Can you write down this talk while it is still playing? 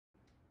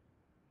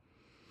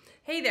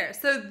Hey there,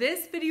 so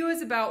this video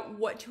is about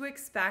what to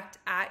expect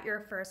at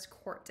your first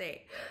court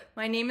date.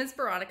 My name is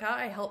Veronica.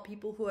 I help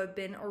people who have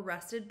been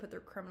arrested put their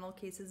criminal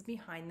cases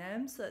behind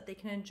them so that they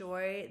can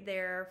enjoy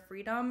their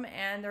freedom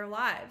and their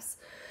lives.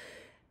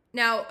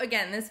 Now,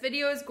 again, this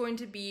video is going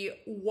to be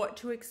what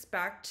to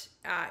expect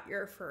at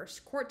your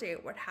first court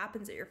date, what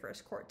happens at your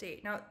first court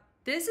date. Now,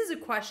 this is a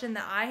question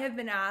that I have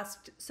been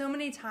asked so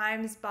many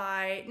times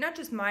by not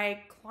just my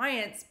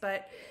clients,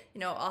 but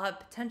I'll have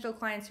potential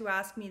clients who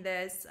ask me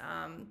this,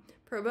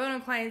 pro bono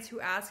clients who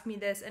ask me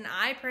this, and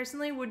I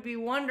personally would be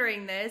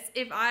wondering this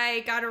if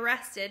I got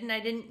arrested and I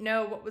didn't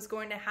know what was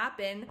going to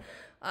happen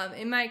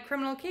in my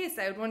criminal case.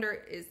 I would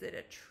wonder, is it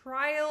a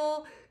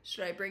trial?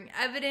 Should I bring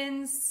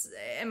evidence?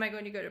 Am I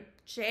going to go to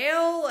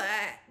jail?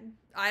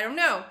 I don't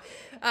know.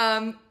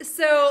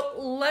 So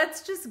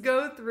let's just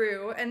go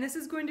through, and this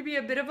is going to be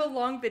a bit of a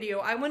long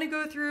video. I want to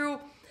go through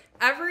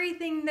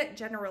everything that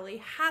generally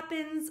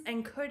happens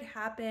and could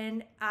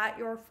happen at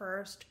your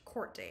first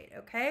court date,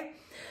 okay?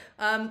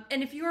 And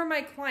if you are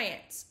my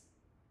client,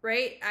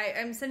 right,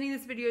 I'm sending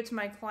this video to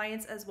my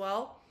clients as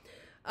well.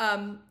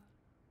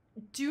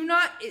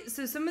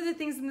 So some of the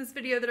things in this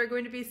video that are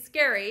going to be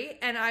scary,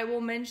 and I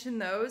will mention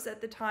those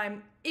at the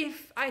time.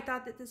 If I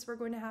thought that this were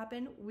going to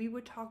happen, we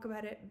would talk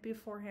about it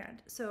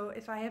beforehand. So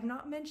if I have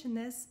not mentioned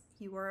this,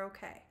 you are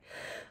okay.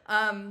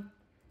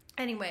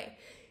 Anyway,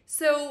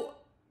 so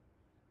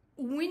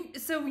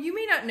you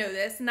may not know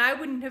this, and I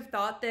wouldn't have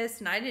thought this,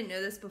 and I didn't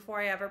know this before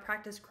I ever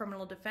practiced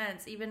criminal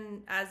defense.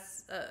 Even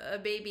as a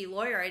baby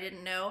lawyer, I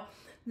didn't know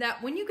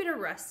that when you get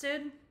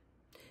arrested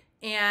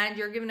and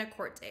you're given a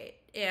court date,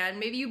 and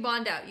maybe you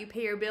bond out, you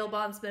pay your bail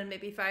bondsman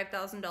maybe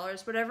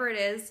 $5,000, whatever it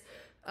is,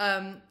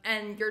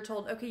 and you're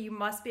told, okay, you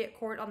must be at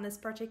court on this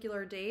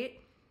particular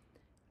date.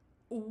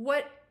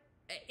 What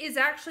is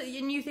actually,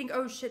 and you think,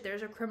 oh shit,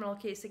 there's a criminal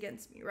case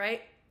against me,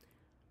 right?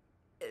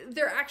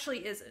 There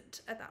actually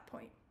isn't at that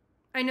point.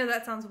 I know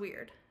that sounds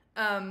weird,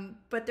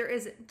 but there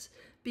isn't,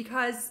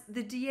 because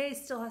the DA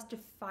still has to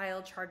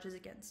file charges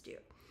against you.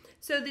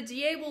 So the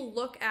DA will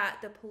look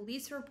at the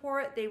police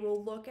report, they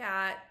will look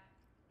at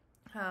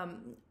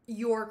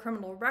your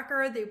criminal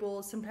record. They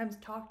will sometimes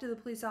talk to the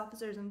police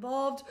officers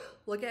involved,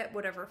 look at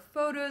whatever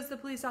photos the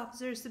police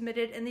officers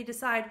submitted, and they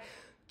decide,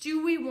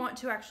 do we want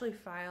to actually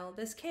file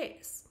this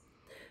case?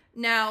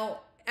 Now,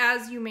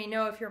 as you may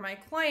know, if you're my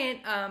client,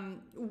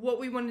 what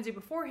we want to do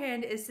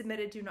beforehand is submit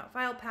a do not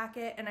file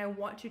packet, and I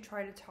want to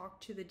try to talk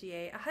to the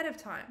DA ahead of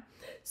time.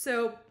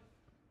 So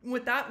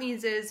what that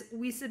means is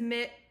we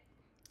submit,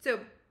 so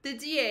the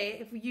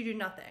DA, if you do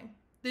nothing,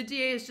 the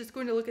DA is just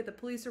going to look at the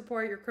police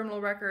report, your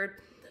criminal record,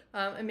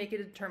 and make a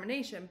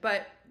determination.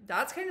 But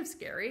that's kind of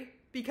scary,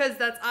 because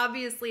that's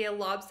obviously a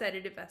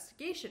lopsided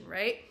investigation,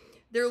 right?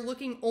 They're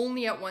looking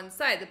only at one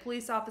side. The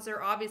police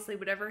officer, obviously,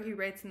 whatever he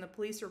writes in the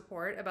police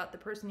report about the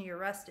person he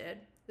arrested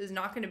is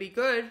not going to be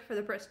good for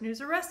the person who's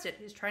arrested.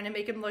 He's trying to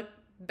make him look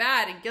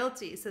bad and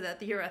guilty so that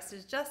the arrest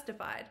is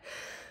justified.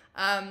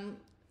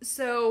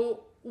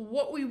 So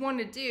what we want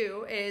to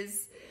do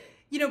is,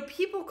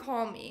 people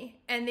call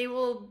me and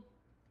they'll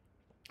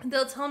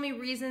tell me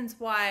reasons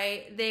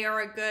why they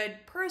are a good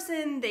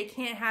person, they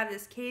can't have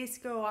this case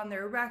go on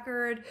their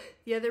record,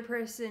 the other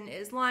person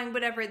is lying,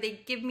 whatever.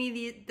 They give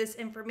me this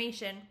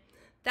information.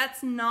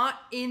 That's not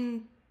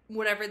in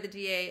whatever the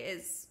DA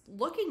is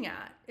looking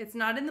at. It's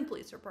not in the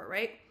police report,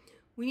 right?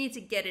 We need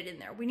to get it in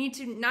there. We need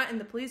to, not in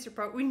the police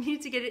report, we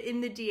need to get it in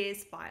the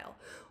DA's file.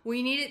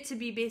 We need it to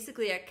be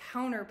basically a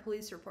counter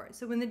police report.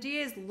 So when the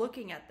DA is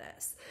looking at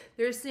this,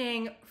 they're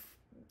saying,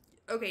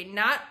 okay,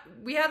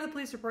 we have the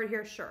police report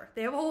here, sure.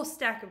 They have a whole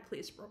stack of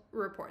police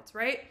reports,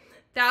 right?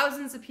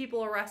 Thousands of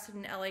people arrested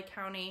in LA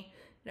County,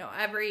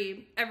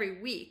 every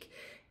week.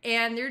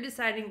 And they're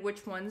deciding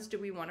which ones do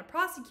we want to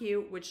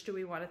prosecute, which do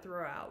we want to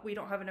throw out. We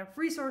don't have enough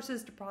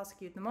resources to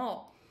prosecute them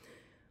all.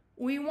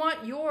 We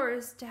want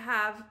yours to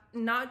have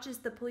not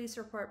just the police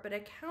report, but a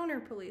counter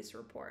police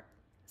report.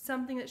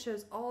 Something that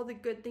shows all the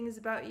good things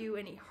about you,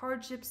 any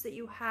hardships that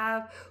you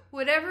have,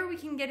 whatever we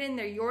can get in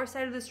there, your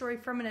side of the story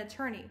from an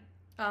attorney.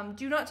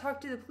 Do not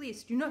talk to the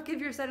police. Do not give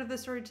your side of the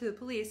story to the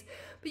police,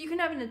 but you can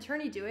have an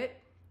attorney do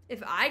it.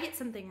 If I get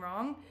something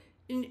wrong,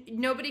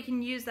 nobody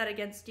can use that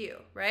against you,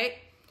 right?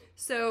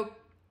 So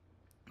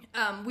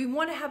we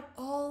want to have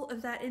all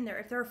of that in there.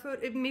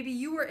 If maybe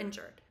you were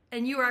injured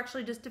and you were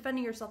actually just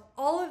defending yourself,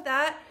 all of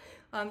that,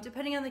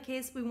 depending on the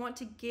case, we want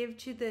to give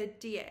to the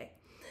DA.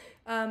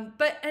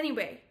 But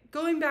anyway,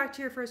 going back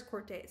to your first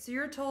court date. So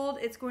you're told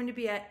it's going to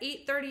be at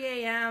 8:30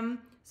 a.m.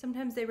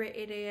 Sometimes they write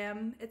 8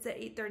 a.m. It's at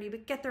 8:30,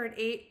 but get there at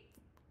 8,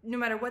 no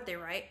matter what they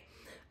write.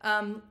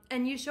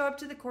 And you show up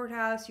to the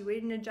courthouse, you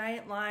wait in a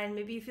giant line,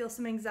 maybe you feel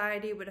some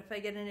anxiety, but if I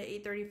get in at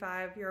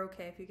 8:35, you're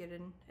okay if you get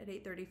in at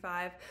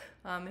 8:35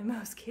 in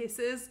most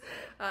cases.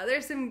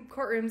 There's some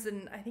courtrooms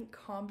in, I think,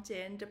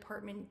 Compton,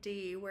 Department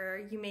D, where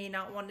you may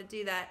not want to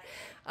do that.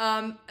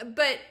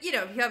 But,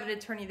 if you have an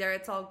attorney there,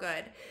 it's all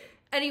good.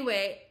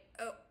 Anyway,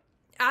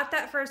 at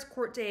that first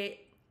court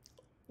date,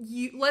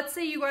 let's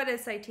say you got a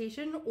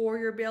citation or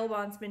your bail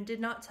bondsman did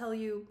not tell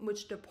you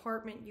which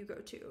department you go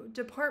to.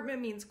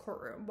 Department means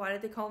courtroom. Why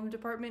did they call them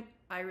department?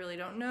 I really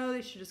don't know.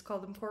 They should just call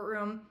them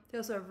courtroom. They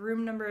also have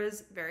room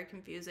numbers. Very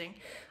confusing.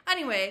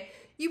 Anyway,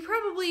 you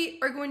probably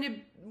are going to,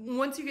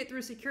 once you get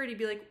through security,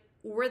 be like,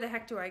 where the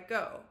heck do I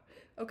go?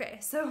 Okay,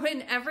 so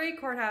in every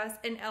courthouse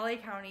in LA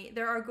County,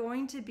 there are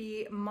going to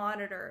be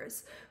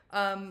monitors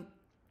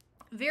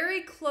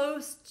very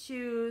close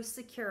to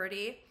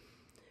security,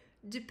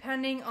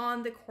 depending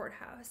on the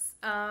courthouse.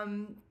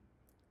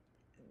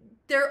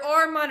 There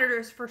are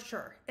monitors for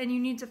sure, and you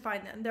need to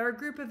find them. There are a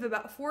group of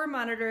about 4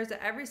 monitors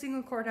at every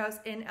single courthouse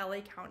in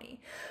LA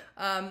County.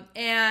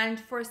 And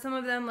for some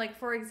of them, like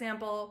for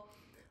example,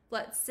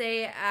 let's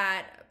say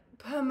at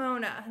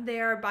Pomona, they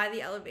are by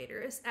the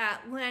elevators.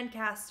 At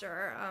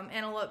Lancaster,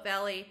 Antelope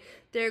Valley,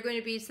 they're going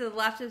to be to the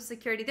left of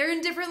security. They're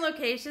in different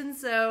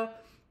locations, so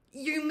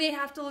you may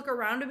have to look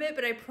around a bit,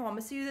 but I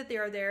promise you that they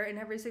are there in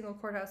every single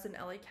courthouse in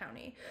LA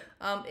County.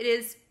 It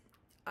is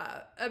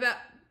about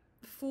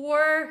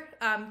 4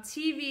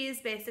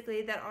 TVs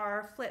basically that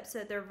are flipped,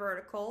 so they're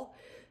vertical,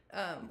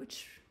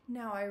 which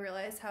now I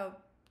realize how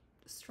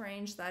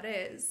strange that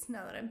is,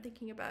 now that I'm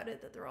thinking about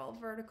it, that they're all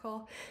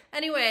vertical.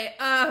 Anyway,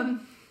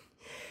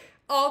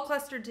 all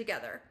clustered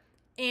together.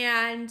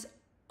 And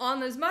on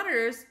those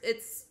monitors,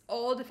 it's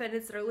all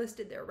defendants that are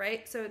listed there,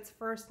 right? So it's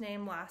first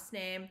name, last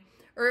name,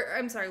 or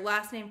I'm sorry,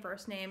 last name,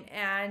 first name,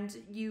 and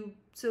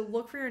so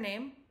look for your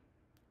name,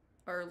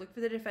 or look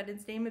for the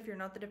defendant's name. If you're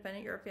not the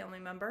defendant, you're a family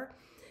member,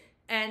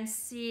 and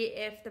see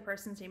if the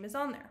person's name is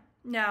on there.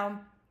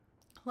 Now,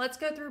 let's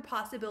go through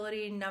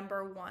possibility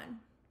number 1.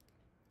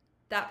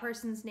 That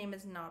person's name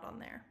is not on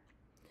there.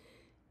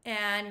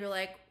 And you're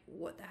like,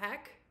 what the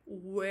heck?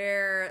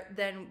 Where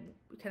then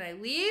can I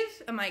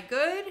leave? Am I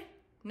good?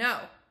 No,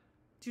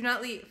 do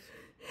not leave.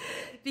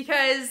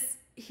 Because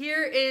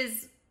here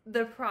is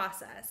the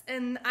process.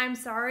 And I'm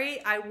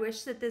sorry, I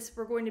wish that this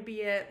were going to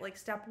be at like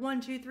step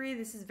 1, 2, 3.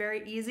 This is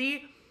very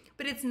easy,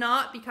 but it's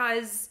not,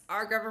 because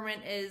our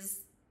government is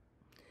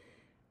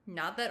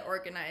not that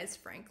organized,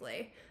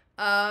 frankly.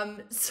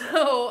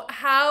 So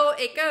how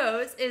it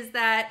goes is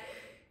that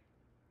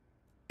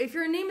if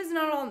your name is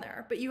not on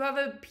there, but you have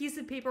a piece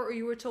of paper, or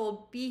you were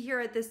told, be here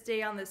at this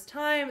day on this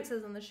time, it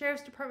says on the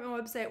sheriff's department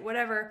website,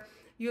 whatever,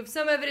 you have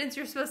some evidence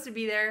you're supposed to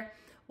be there,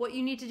 what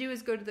you need to do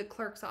is go to the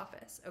clerk's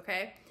office,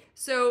 okay?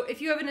 So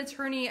if you have an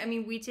attorney, I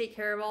mean, we take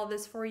care of all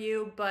this for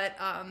you, but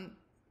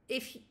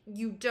if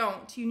you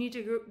don't, you need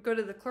to go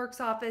to the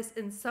clerk's office.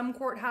 In some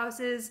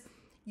courthouses,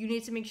 you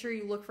need to make sure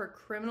you look for a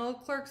criminal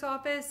clerk's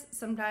office.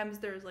 Sometimes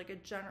there's like a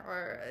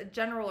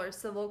general or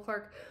civil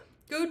clerk.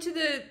 Go to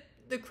the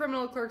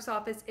criminal clerk's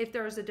office if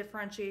there's a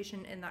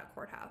differentiation in that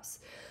courthouse.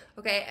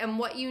 Okay, and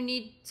what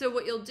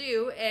you'll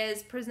do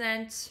is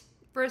present,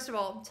 first of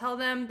all, tell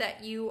them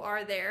that you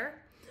are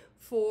there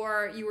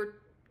for, you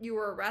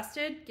were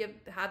arrested,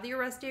 have the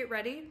arrest date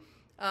ready.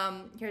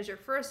 Here's your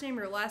first name,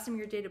 your last name,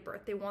 your date of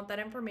birth. They want that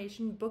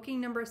information,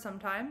 booking number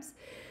sometimes.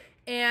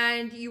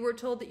 And you were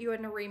told that you had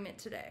an arraignment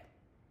today.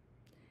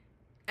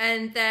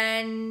 And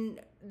then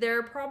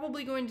they're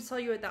probably going to tell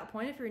you at that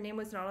point, if your name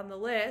was not on the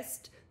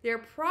list, they're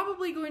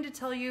probably going to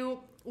tell you,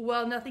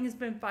 well, nothing has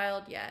been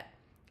filed yet.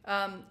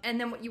 And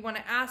then what you want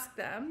to ask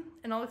them,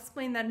 and I'll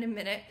explain that in a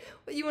minute,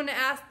 what you want to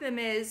ask them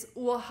is,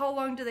 well, how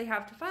long do they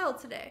have to file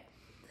today?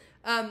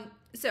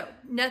 So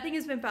nothing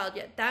has been filed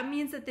yet. That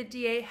means that the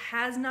DA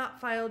has not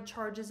filed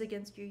charges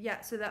against you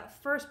yet. So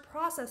that first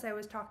process I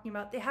was talking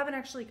about, they haven't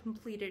actually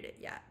completed it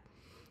yet.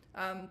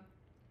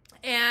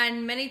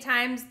 And many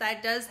times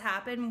that does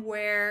happen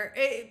where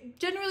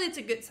generally it's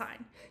a good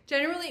sign.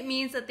 Generally it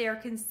means that they are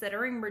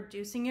considering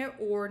reducing it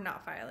or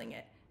not filing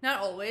it. Not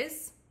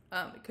always.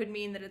 It could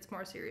mean that it's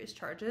more serious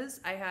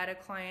charges. I had a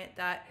client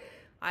that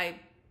I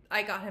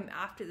got him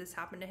after this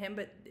happened to him,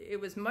 but it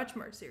was much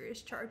more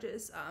serious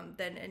charges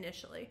than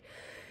initially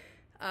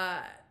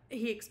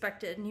he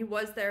expected, and he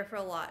was there for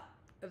a lot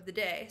of the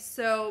day.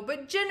 So,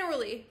 but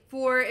generally,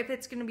 if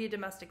it's going to be a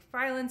domestic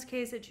violence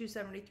case at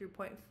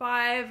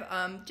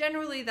 273.5,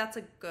 generally that's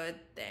a good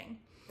thing.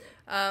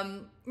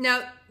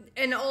 Now,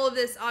 in all of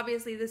this,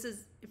 obviously, this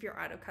is if you're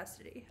out of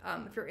custody.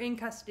 If you're in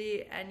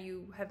custody and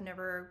you have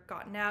never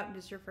gotten out, and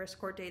it's your first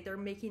court date, they're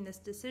making this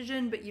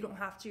decision, but you don't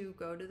have to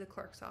go to the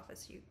clerk's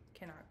office. You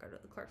cannot go to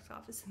the clerk's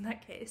office in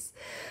that case.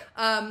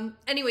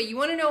 Anyway, you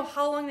want to know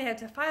how long they have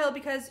to file,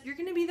 because you're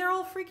going to be there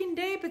all freaking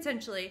day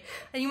potentially.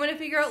 And you want to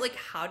figure out, like,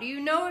 how do you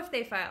know if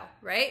they file,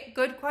 right?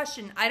 Good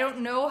question. I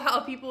don't know how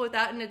people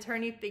without an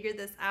attorney figure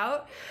this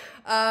out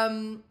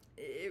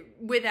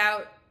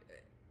without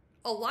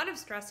a lot of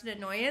stress and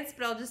annoyance,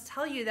 but I'll just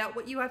tell you that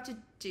what you have to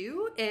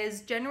do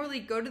is generally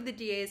go to the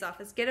DA's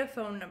office, get a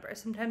phone number.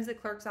 Sometimes the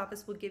clerk's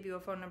office will give you a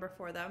phone number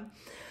for them.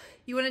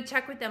 You want to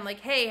check with them like,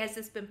 hey, has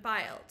this been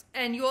filed?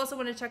 And you also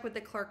want to check with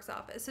the clerk's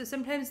office. So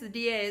sometimes the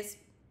DA's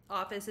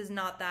office is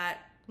not that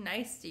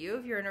nice to you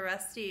if you're an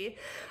arrestee.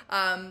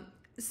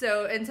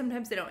 And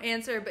sometimes they don't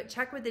answer, but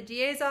check with the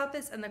DA's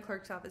office and the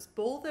clerk's office.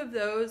 Both of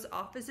those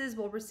offices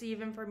will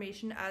receive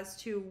information as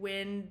to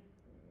when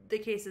the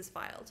case is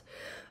filed.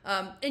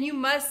 And you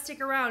must stick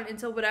around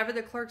until whatever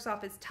the clerk's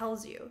office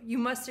tells you. You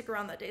must stick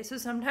around that day. So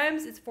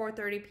sometimes it's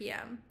 4:30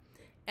 p.m.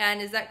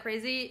 And is that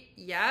crazy?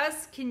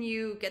 Yes. Can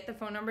you get the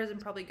phone numbers and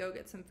probably go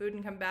get some food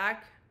and come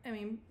back? I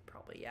mean,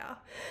 probably, yeah.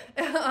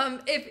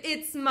 If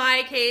it's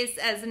my case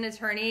as an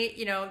attorney,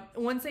 you know,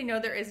 once they know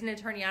there is an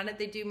attorney on it,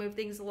 they do move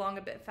things along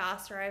a bit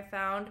faster, I've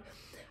found.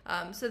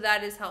 So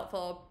that is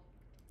helpful.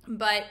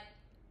 But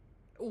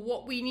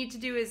what we need to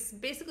do is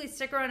basically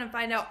stick around and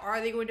find out,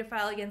 are they going to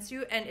file against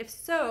you? And if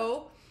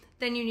so,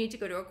 then you need to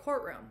go to a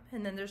courtroom.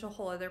 And then there's a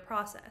whole other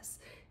process.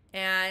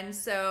 And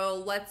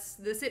so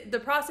the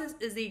process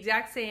is the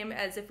exact same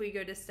as if we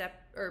go to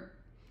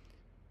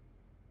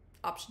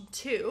option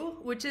 2,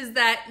 which is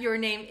that your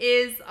name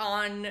is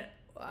on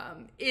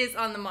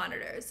the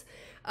monitors.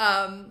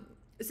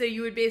 So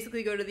you would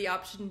basically go to the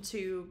option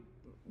 2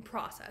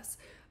 process.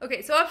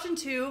 Okay, so option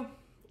 2,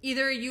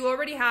 either you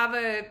already have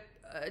a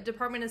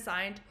department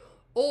assigned,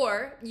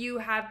 or you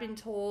have been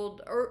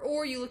told,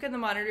 or you look at the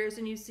monitors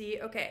and you see,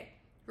 okay,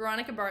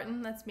 Veronica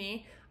Barton, that's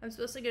me, I'm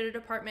supposed to go to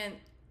department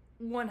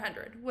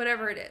 100,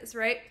 whatever it is,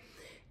 right?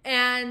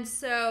 And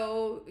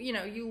so, you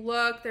know, you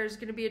look, there's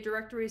going to be a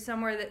directory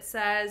somewhere that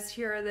says,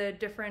 here are the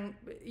different,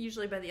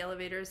 usually by the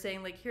elevators,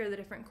 saying like, here are the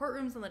different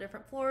courtrooms on the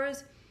different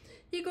floors.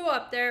 You go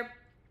up there.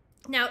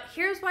 Now,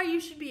 here's why you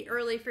should be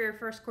early for your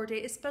first court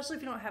date, especially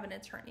if you don't have an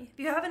attorney. If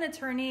you have an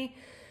attorney,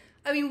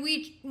 I mean,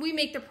 we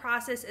make the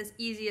process as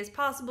easy as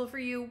possible for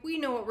you. We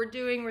know what we're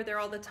doing. We're there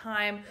all the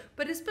time.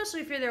 But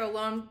especially if you're there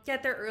alone,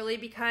 get there early,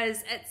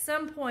 because at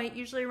some point,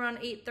 usually around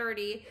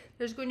 8:30,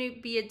 there's going to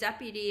be a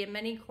deputy in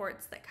many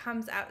courts that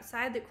comes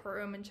outside the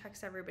courtroom and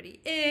checks everybody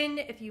in.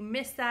 If you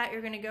miss that, you're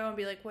going to go and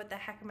be like, what the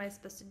heck am I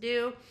supposed to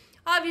do?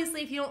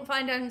 Obviously, if you don't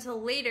find out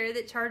until later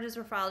that charges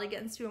were filed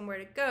against you and where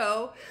to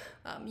go,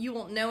 you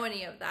won't know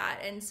any of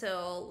that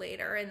until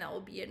later, and that will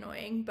be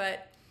annoying.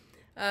 But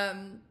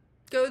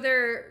go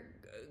there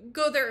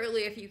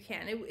early if you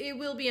can. It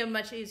will be a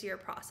much easier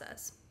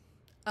process.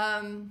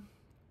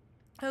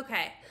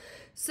 Okay,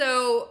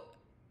 so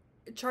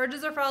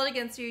charges are filed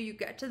against you. You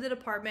get to the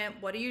department.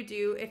 What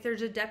do? If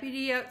there's a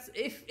deputy out,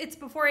 if it's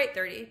before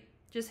 8:30,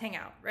 just hang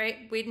out,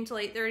 right? Wait until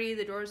 8:30.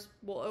 The doors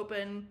will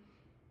open.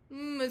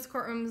 Most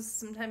courtrooms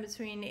sometime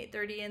between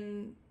 8:30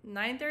 and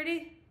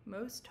 9:30.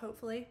 Most,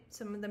 hopefully.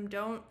 Some of them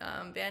don't.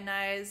 Van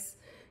Nuys,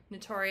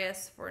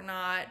 notorious for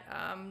not.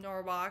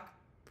 Norwalk,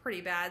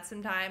 pretty bad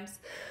sometimes.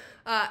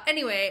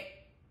 Anyway,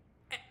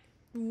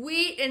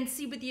 wait and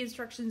see what the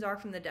instructions are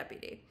from the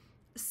deputy.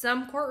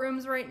 Some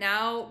courtrooms right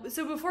now,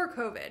 so before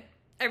COVID,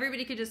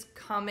 everybody could just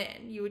come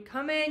in. You would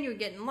come in, you would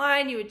get in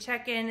line, you would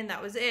check in, and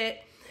that was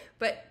it.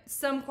 But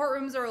some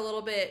courtrooms are a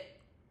little bit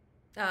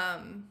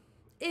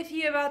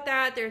iffy about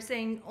that. They're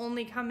saying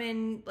only come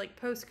in like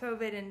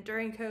post-COVID and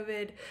during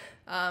COVID.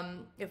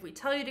 If we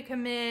tell you to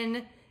come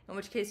in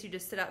which case you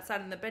just sit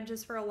outside on the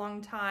benches for a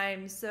long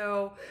time.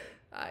 So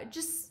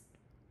just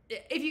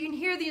if you can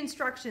hear the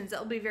instructions,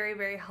 that'll be very,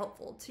 very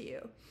helpful to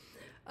you.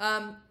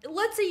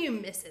 Let's say you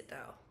miss it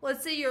though.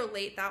 Let's say you're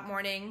late that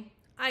morning.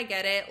 I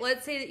get it.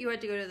 Let's say that you had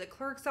to go to the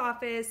clerk's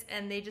office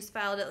and they just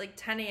filed at like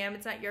 10 a.m.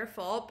 It's not your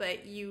fault,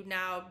 but you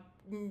now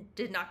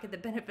did not get the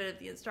benefit of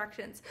the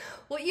instructions.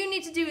 What you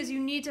need to do is you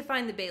need to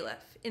find the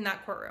bailiff in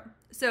that courtroom.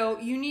 So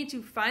you need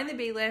to find the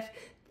bailiff.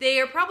 They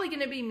are probably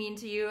going to be mean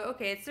to you.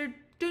 Okay, it's their,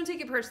 don't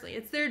take it personally.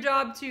 It's their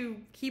job to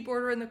keep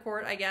order in the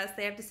court, I guess.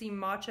 They have to seem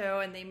macho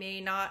and they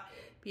may not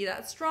be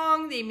that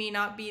strong. They may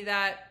not be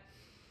that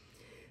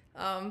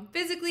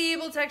physically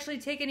able to actually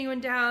take anyone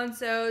down.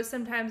 So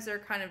sometimes they're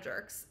kind of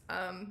jerks.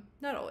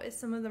 Not always.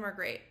 Some of them are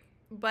great.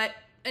 But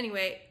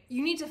anyway,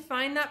 you need to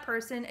find that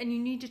person and you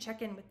need to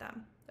check in with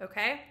them.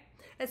 Okay?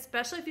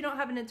 Especially if you don't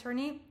have an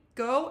attorney,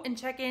 go and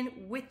check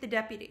in with the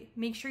deputy.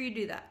 Make sure you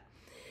do that.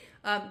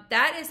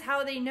 That is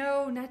how they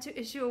know not to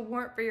issue a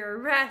warrant for your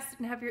arrest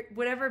and have your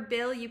whatever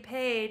bill you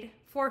paid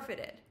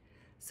forfeited.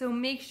 So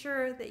make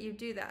sure that you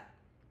do that.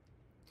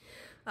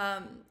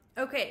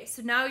 Okay,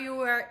 so now you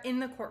are in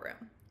the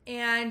courtroom.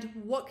 And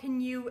what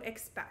can you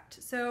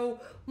expect?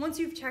 So once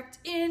you've checked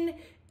in,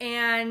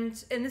 and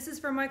this is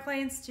for my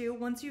clients too,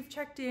 once you've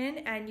checked in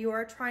and you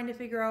are trying to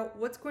figure out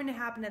what's going to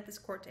happen at this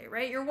court day,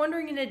 right? You're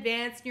wondering in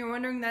advance, and you're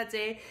wondering that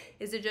day,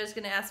 is it just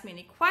going to ask me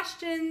any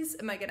questions?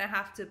 Am I going to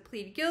have to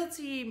plead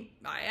guilty?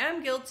 I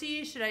am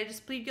guilty. Should I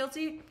just plead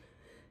guilty?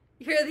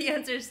 Here are the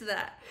answers to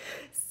that.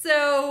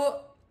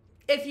 So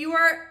if you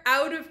are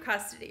out of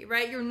custody,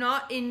 right? You're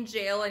not in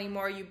jail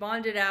anymore. You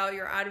bonded out.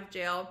 You're out of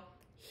jail.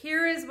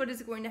 Here is what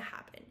is going to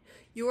happen.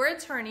 Your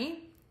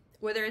attorney,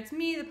 whether it's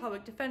me, the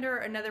public defender, or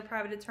another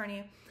private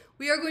attorney,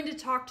 we are going to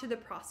talk to the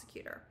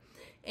prosecutor.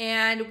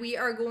 And we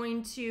are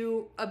going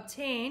to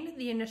obtain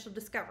the initial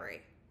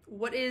discovery.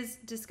 What is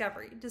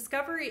discovery?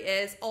 Discovery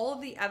is all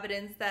of the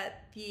evidence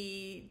that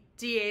the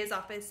DA's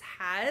office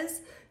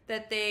has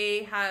that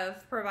they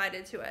have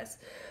provided to us.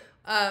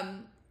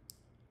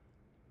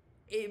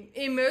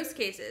 In most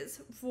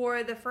cases,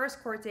 for the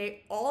first court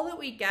date, all that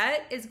we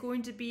get is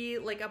going to be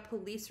like a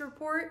police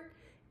report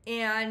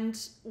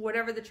and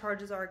whatever the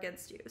charges are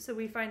against you. So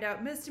we find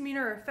out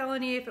misdemeanor or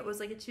felony if it was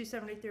like a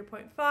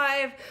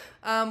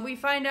 273.5. We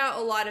find out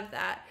a lot of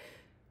that.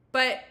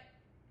 But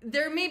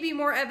there may be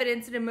more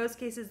evidence, and in most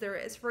cases there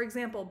is. For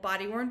example,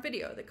 body-worn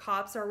video. The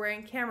cops are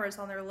wearing cameras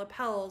on their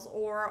lapels,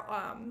 or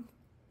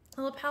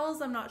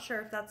lapels, I'm not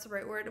sure if that's the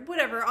right word.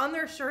 Whatever, on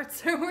their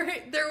shirts, they're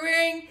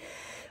wearing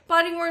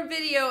body-worn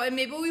video, and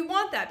maybe we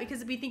want that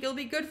because we think it'll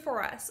be good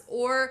for us,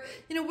 or,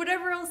 you know,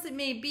 whatever else it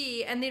may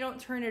be, and they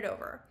don't turn it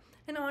over.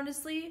 And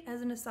honestly,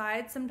 as an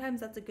aside,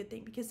 sometimes that's a good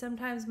thing, because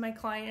sometimes my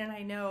client and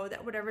I know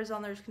that whatever's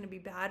on there is going to be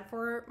bad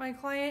for my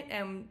client,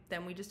 and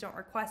then we just don't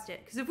request it.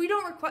 Because if we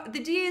don't request,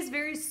 the DA is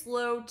very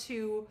slow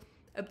to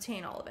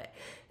obtain all of it.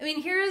 I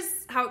mean,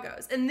 here's how it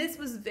goes, and this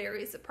was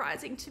very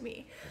surprising to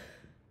me.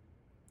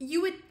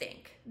 You would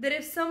think that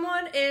if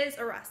someone is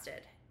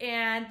arrested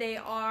and they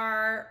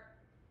are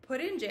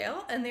put in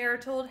jail and they are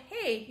told,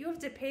 hey, you have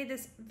to pay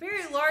this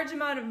very large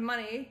amount of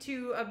money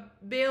to a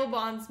bail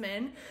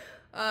bondsman,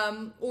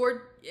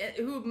 or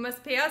who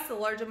must pay us a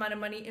large amount of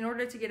money in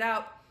order to get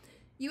out,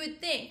 you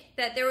would think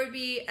that there would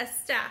be a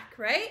stack,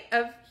 right,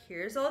 of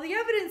here's all the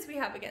evidence we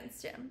have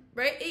against him,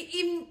 right?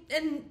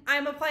 And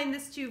I'm applying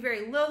this to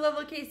very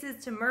low-level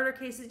cases, to murder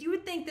cases. You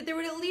would think that there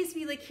would at least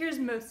be like, here's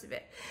most of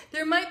it.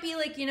 There might be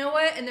like, you know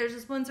what, and there's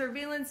this one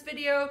surveillance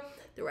video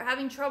that we're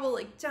having trouble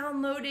like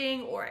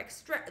downloading or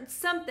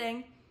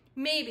something,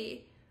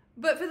 maybe.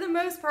 But for the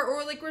most part,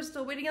 or like we're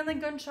still waiting on the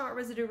gunshot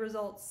residue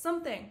results,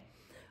 something.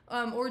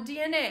 Or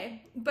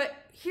DNA, but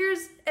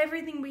here's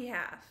everything we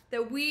have,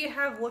 that we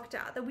have looked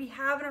at, that we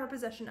have in our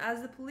possession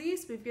as the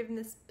police. We've given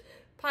this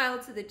pile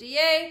to the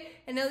DA,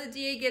 and now the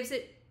DA gives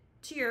it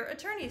to your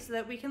attorney so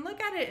that we can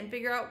look at it and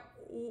figure out,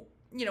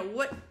 you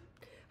know,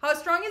 how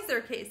strong is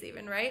their case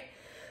even, right?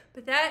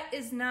 But that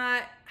is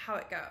not how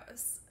it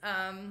goes.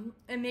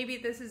 And maybe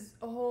this is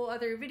a whole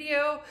other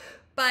video,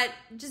 but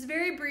just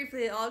very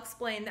briefly, I'll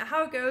explain that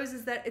how it goes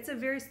is that it's a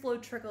very slow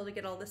trickle to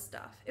get all this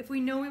stuff. If we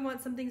know we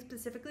want something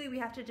specifically, we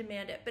have to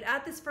demand it. But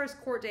at this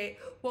first court date,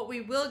 what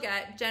we will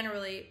get,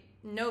 generally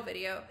no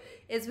video,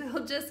 is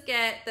we'll just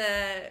get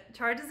the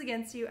charges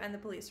against you and the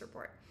police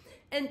report.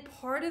 And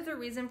part of the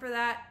reason for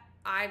that,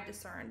 I've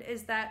discerned,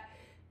 is that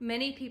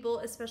many people,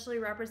 especially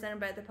represented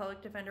by the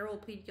public defender, will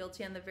plead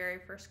guilty on the very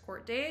first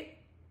court date.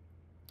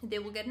 They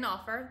will get an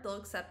offer, they'll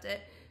accept it.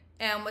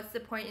 And what's the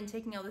point in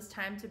taking all this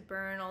time to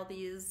burn all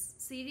these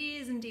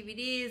CDs and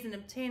DVDs and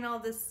obtain all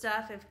this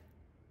stuff if a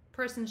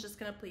person's just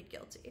going to plead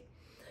guilty?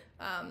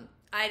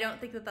 I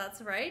don't think that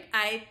that's right.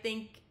 I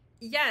think,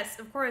 yes,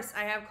 of course,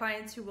 I have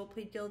clients who will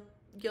plead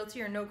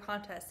guilty or no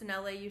contest. In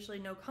LA, usually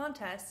no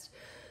contest.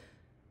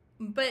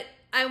 But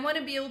I want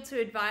to be able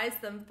to advise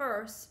them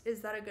first,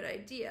 is that a good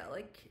idea?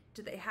 Like,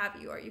 do they have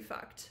you? Are you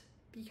fucked?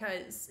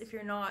 Because if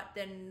you're not,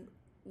 then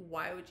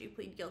why would you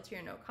plead guilty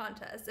or no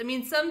contest? I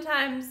mean,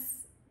 sometimes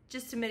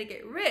just to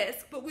mitigate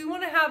risk, but we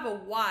want to have a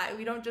why.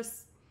 We don't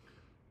just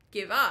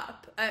give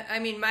up. I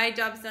mean, my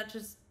job is not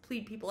just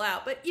plead people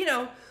out, but you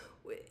know,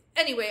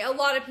 anyway, a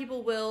lot of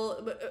people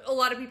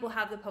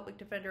have the public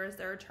defender as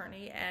their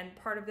attorney, and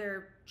part of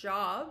their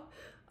job,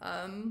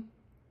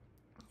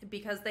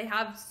 because they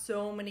have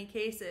so many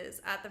cases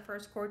at the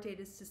first court date,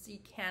 is to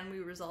see, can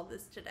we resolve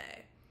this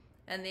today?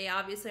 And they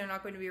obviously are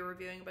not going to be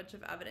reviewing a bunch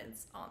of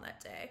evidence on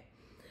that day.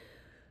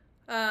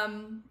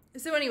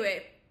 So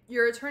anyway,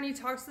 your attorney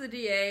talks to the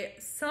DA.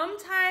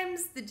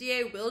 Sometimes the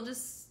DA will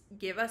just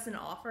give us an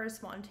offer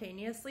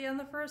spontaneously on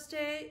the first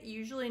day.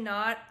 Usually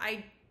not.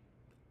 I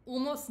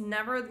almost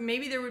never,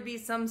 maybe there would be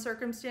some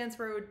circumstance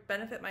where it would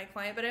benefit my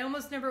client, but I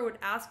almost never would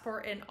ask for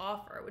an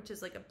offer, which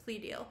is like a plea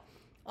deal,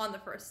 on the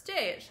first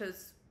day. It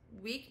shows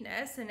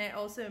weakness, and it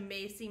also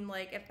may seem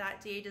like if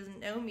that DA doesn't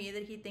know me,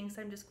 that he thinks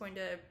I'm just going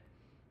to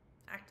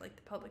act like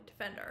the public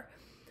defender.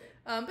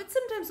 But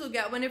sometimes we'll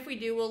get one. If we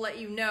do, we'll let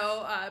you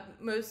know.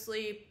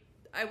 Mostly,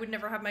 I would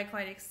never have my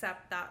client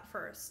accept that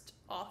first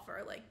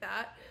offer like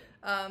that.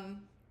 And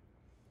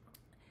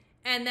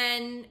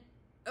then,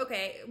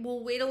 okay,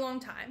 we'll wait a long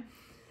time.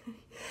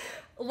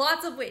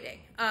 Lots of waiting.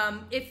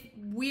 If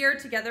we are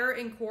together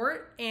in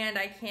court and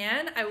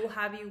I will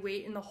have you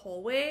wait in the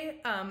hallway,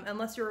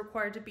 unless you're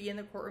required to be in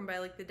the courtroom by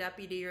like the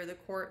deputy or the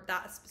court,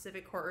 that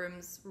specific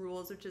courtroom's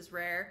rules, which is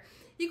rare.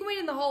 You can wait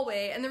in the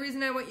hallway, and the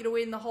reason I want you to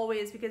wait in the hallway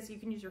is because you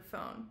can use your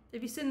phone.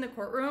 If you sit in the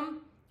courtroom,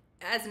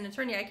 as an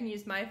attorney, I can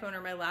use my phone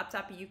or my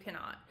laptop, but you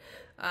cannot.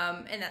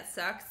 And that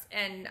sucks.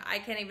 And I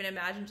can't even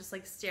imagine just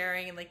like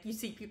staring and like you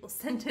see people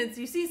sentenced,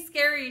 you see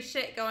scary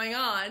shit going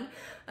on.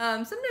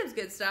 Sometimes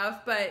good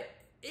stuff, but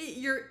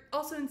you're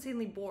also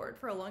insanely bored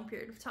for a long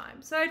period of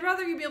time. So I'd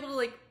rather you be able to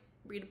like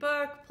read a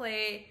book,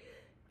 play,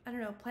 I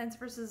don't know, Plants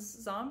vs.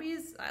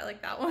 Zombies. I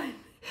like that one.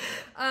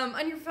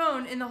 On your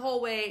phone in the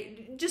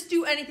hallway, just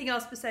do anything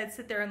else besides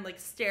sit there and like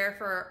stare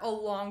for a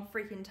long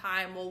freaking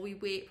time while we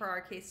wait for our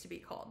case to be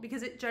called,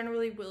 because it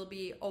generally will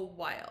be a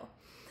while.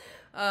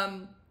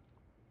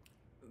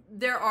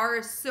 There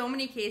are so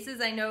many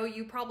cases. I know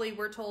you probably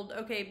were told,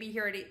 okay, be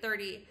here at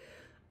 8:30.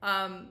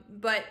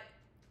 But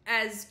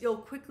as you'll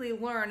quickly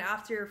learn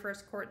after your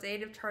first court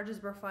date, if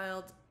charges were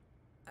filed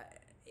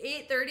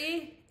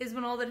 8:30 is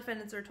when all the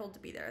defendants are told to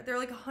be there. There are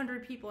like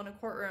 100 people in a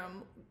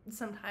courtroom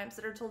sometimes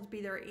that are told to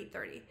be there at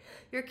 8:30.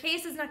 Your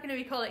case is not going to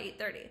be called at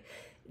 8:30.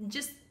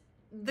 Just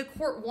the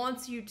court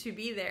wants you to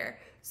be there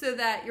so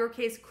that your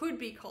case could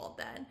be called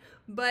then.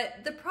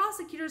 But the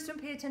prosecutors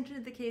don't pay attention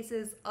to the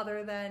cases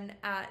other than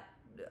at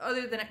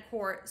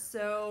court.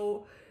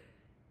 So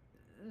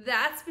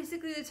that's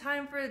basically the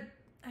time for,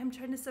 I'm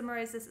trying to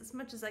summarize this as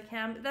much as I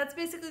can, but that's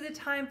basically the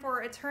time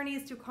for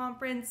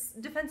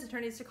defense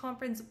attorneys to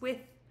conference with,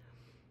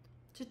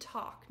 to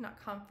talk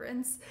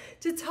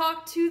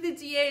to the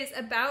DAs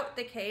about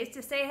the case,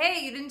 to say,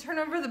 hey, you didn't turn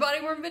over the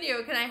body-worn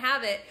video, can I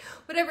have it?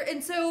 Whatever.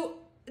 And so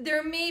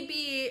there may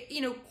be,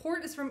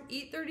 court is from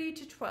 8:30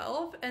 to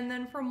 12, and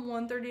then from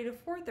 1:30 to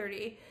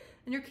 4:30,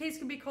 and your case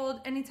can be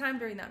called anytime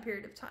during that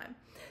period of time.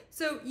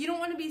 So you don't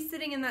want to be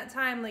sitting in that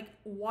time, like,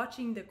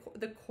 watching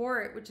the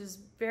court, which is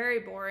very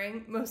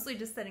boring, mostly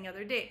just setting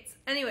other dates.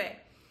 Anyway,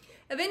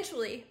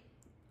 eventually,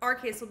 our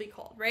case will be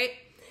called, right?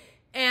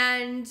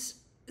 And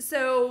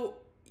so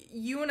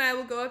you and I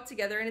will go up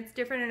together, and it's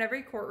different in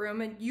every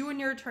courtroom, and you and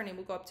your attorney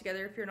will go up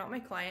together if you're not my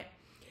client,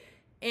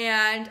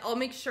 and I'll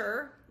make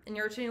sure, and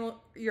your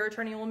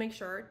attorney will make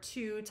sure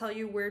to tell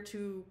you where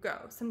to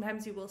go.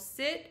 Sometimes you will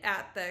sit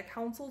at the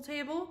counsel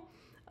table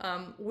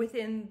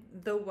within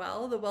the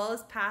well. The well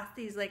is past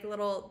these like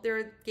there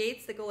are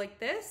gates that go like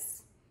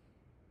this.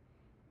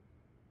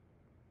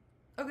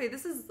 Okay,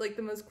 this is like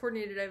the most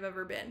coordinated I've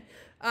ever been.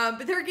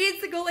 But there are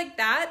gates that go like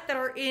that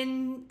are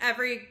in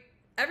every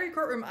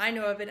courtroom I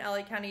know of in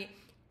LA County.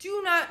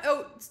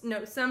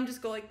 Some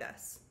just go like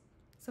this.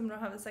 Some don't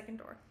have a second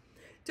door.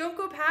 Don't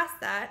go past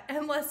that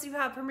unless you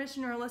have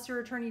permission or unless your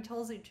attorney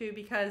tells you to,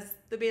 because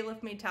the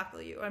bailiff may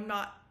tackle you. I'm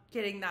not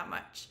kidding that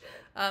much.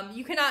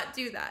 You cannot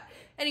do that.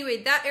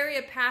 Anyway, that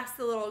area past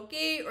the little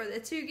gate or the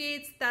two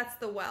gates, that's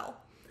the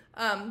well.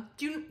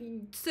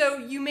 So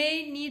you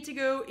may need to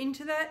go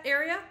into that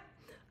area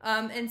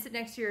and sit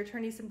next to your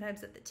attorney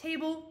sometimes at the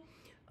table.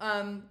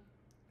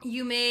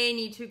 You may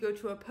need to go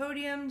to a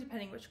podium,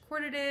 depending which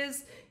court it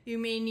is. You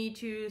may need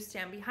to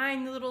stand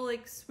behind the little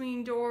like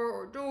swing door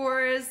or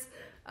doors.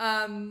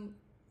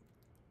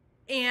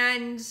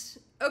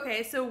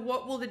 Okay, so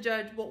what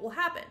will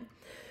happen?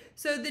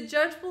 So the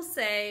judge will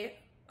say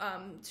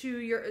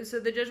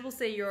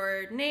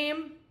your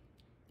name,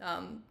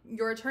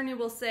 your attorney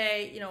will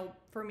say,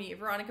 for me,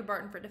 Veronica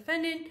Barton for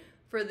defendant,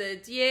 for the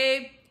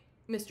DA,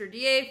 Mr.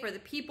 DA for the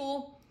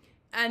people,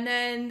 and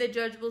then the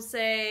judge will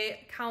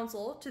say,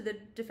 counsel to the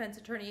defense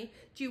attorney,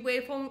 do you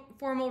waive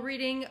formal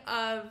reading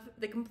of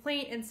the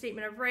complaint and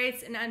statement of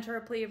rights and enter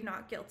a plea of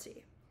not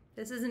guilty?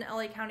 This is in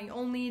LA County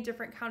only.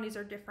 Different counties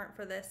are different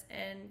for this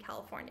in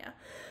California.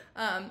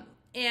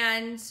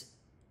 And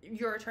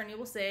your attorney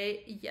will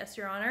say, yes,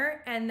 Your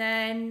Honor. And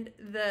then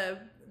the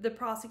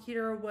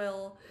prosecutor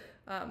will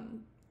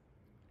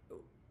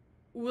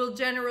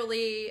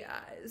generally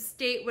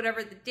state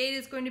whatever the date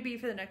is going to be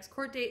for the next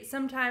court date.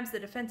 Sometimes the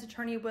defense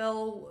attorney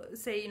will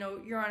say,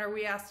 Your Honor,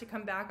 we asked to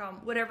come back on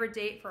whatever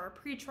date for our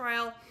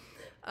pretrial.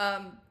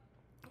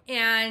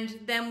 And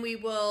then we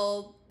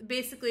will,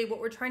 basically what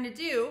we're trying to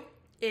do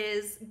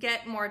is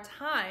get more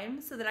time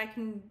so that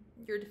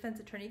your defense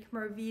attorney can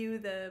review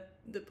the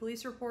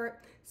police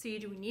report, see,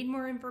 do we need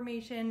more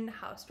information?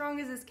 How strong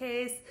is this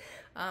case?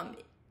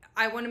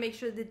 I want to make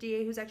sure the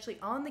DA who's actually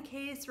on the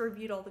case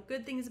reviewed all the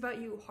good things about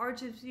you,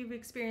 hardships you've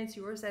experienced,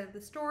 your side of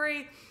the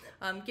story,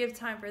 give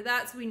time for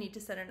that, so we need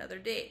to set another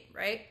date,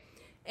 right?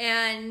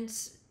 And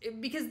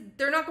because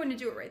they're not going to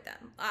do it right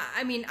then.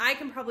 I mean, I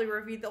can probably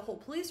review the whole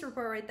police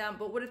report right then,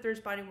 but what if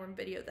there's body-worn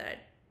video that I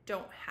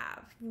don't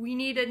have? We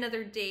need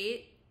another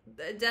date,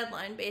 a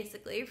deadline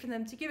basically, for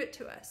them to give it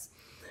to us.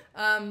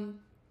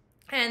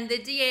 And the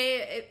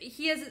DA,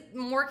 he has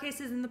more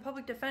cases than the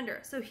public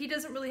defender, so he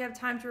doesn't really have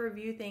time to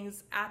review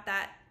things at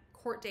that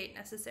court date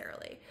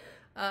necessarily.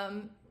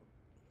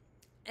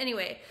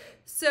 Anyway,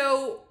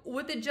 so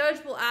what the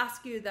judge will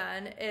ask you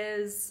then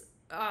is,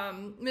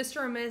 Mr.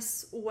 or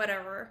Miss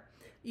whatever,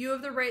 you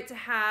have the right to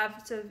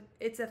have, so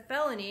it's a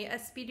felony, a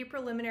speedy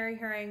preliminary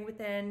hearing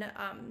within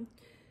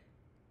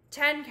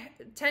 10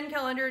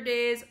 calendar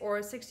days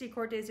or 60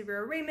 court days of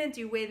your arraignment.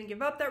 Do you waive and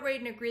give up that right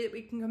and agree that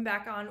we can come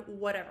back on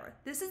whatever?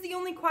 This is the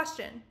only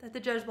question that the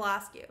judge will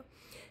ask you.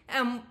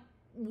 And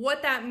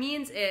what that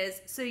means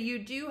is, so you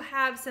do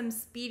have some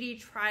speedy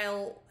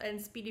trial and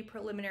speedy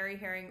preliminary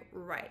hearing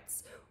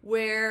rights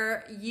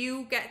where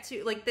you get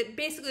to,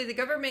 basically the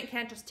government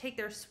can't just take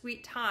their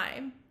sweet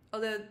time,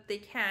 although they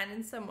can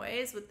in some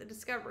ways with the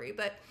discovery,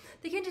 but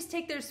they can't just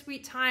take their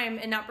sweet time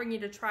and not bring you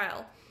to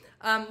trial.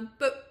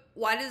 But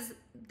why does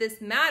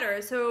this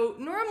matter? So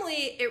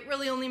normally it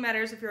really only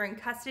matters if you're in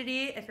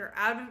custody, if you're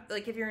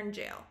if you're in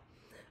jail.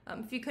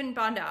 If you couldn't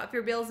bond out, if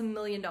your bail is $1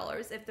 million,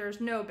 if there's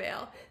no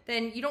bail,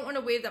 then you don't want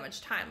to waive that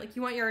much time.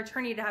 You want your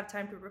attorney to have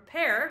time to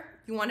prepare.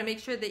 You want to make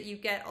sure that you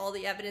get all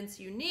the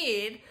evidence you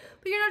need,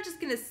 but you're not just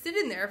going to sit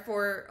in there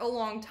for a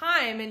long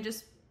time and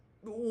just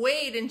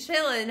wait and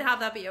chill and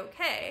have that be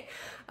okay.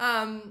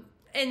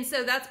 And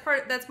so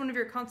that's one of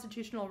your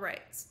constitutional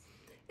rights.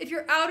 If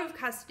you're out of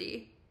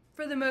custody,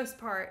 for the most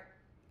part,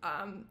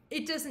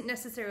 it doesn't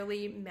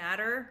necessarily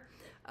matter.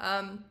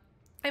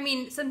 I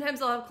mean,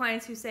 sometimes I'll have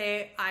clients who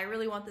say, I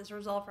really want this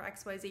resolved for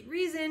XYZ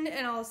reason,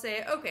 and I'll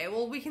say, okay,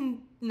 well, we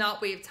can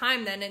not waive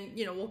time then, and,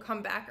 you know, we'll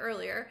come back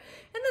earlier,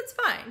 and that's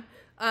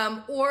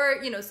fine. Or,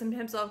 you know,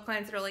 sometimes I'll have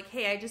clients that are like,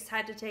 hey, I just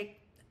had to take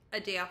a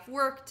day off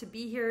work to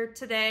be here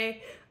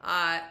today.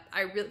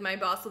 My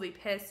boss will be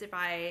pissed if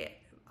I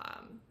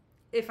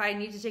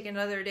need to take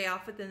another day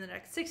off within the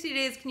next 60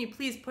 days, can you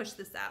please push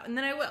this out? And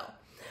then I will,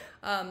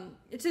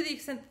 to the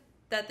extent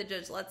that the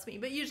judge lets me,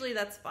 but usually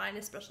that's fine,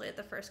 especially at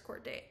the first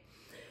court date.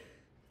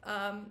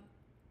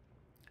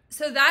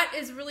 So that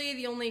is really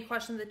the only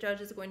question the judge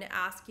is going to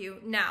ask you.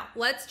 Now,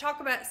 let's talk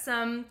about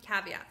some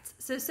caveats.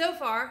 So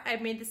far,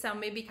 I've made this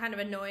sound maybe kind of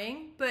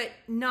annoying, but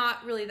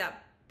not really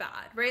that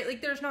bad, right? Like,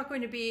 there's not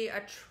going to be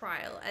a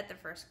trial at the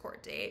first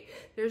court date.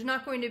 You're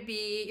not going to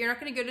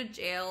go to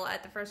jail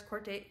at the first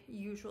court date,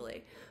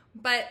 usually.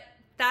 But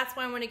that's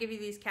why I want to give you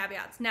these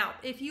caveats. Now,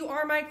 if you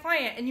are my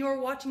client and you are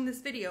watching this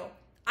video,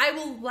 I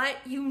will let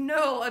you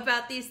know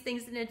about these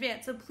things in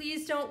advance. So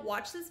please don't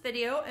watch this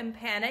video and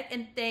panic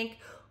and think,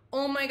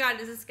 oh my God,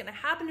 is this gonna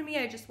happen to me?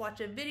 I just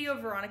watched a video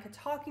of Veronica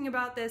talking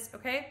about this,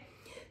 okay?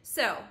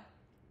 So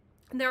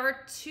there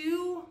are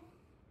two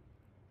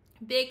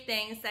big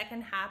things that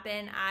can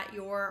happen at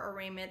your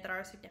arraignment that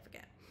are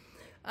significant.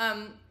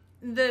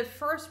 The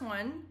first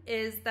one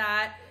is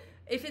that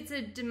if it's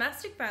a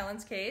domestic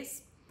violence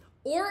case,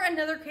 or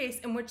another case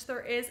in which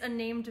there is a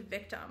named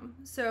victim.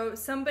 So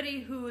somebody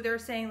who they're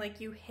saying like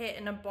you hit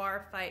in a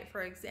bar fight,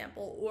 for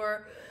example,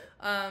 or,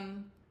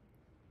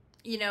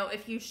 you know,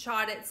 if you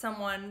shot at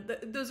someone,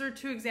 those are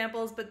two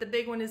examples, but the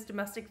big one is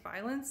domestic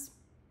violence,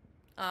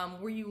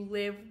 where you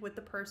live with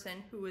the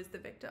person who is the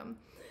victim.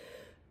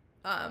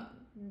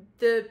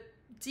 The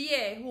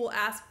DA will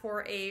ask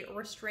for a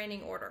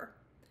restraining order,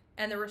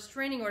 and the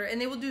restraining order, and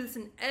they will do this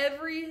in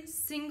every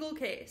single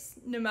case,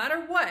 no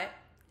matter what.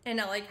 In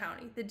LA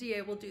County, the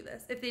DA will do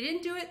this. If they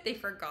didn't do it, they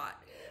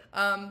forgot.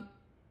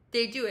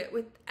 They do it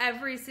with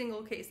every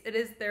single case. It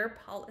is their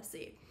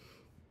policy.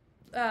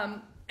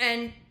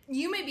 And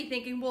you may be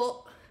thinking,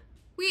 well,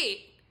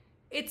 wait,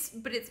 it's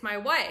my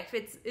wife.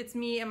 It's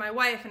me and my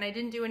wife, and I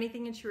didn't do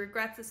anything, and she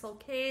regrets this whole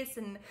case,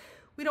 and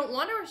we don't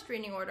want a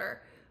restraining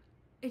order.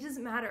 It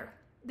doesn't matter.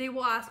 They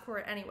will ask for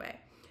it anyway.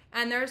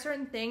 And there are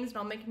certain things, and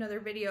I'll make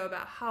another video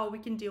about how we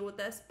can deal with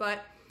this,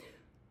 but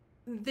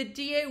the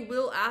DA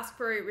will ask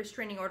for a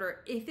restraining order.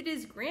 If it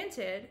is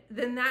granted,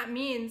 then that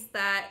means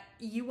that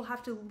you will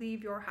have to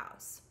leave your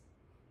house.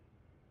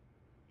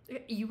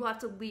 You will have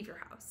to leave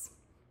your house.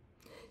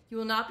 You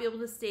will not be able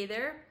to stay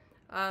there.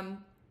 I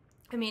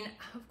mean,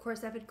 of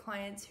course, I've had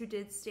clients who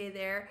did stay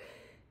there,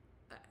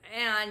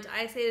 and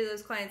I say to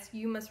those clients,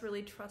 you must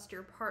really trust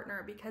your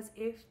partner, because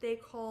if they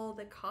call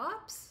the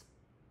cops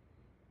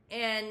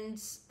and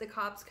the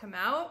cops come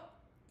out,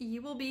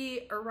 you will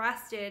be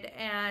arrested,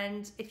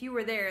 and if you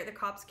were there, the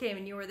cops came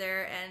and you were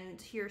there,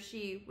 and he or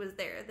she was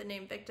there, the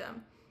named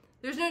victim,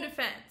 there's no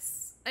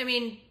defense. I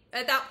mean,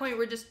 at that point,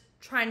 we're just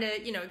trying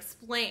to, you know,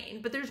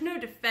 explain, but there's no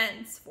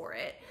defense for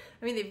it.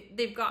 I mean,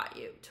 they've got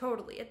you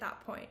totally at that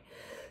point.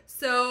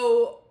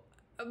 So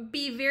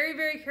be very,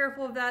 very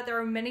careful of that. There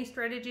are many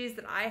strategies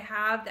that I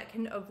have that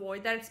can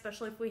avoid that,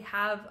 especially if we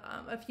have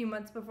a few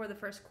months before the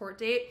first court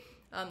date.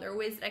 There are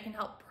ways that I can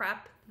help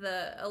prep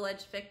the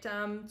alleged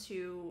victim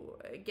to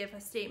give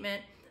a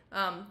statement,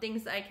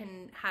 things I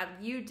can have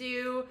you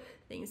do,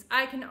 things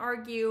I can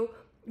argue.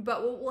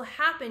 But what will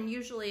happen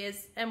usually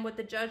is, and what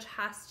the judge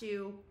has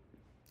to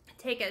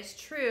take as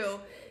true,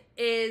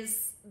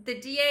 is the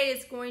DA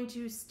is going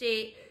to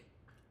state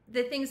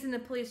the things in the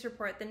police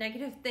report, the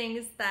negative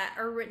things that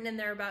are written in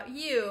there about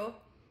you,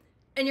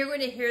 and you're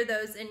going to hear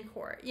those in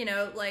court. You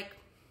know, like,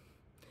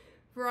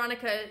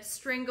 Veronica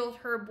strangled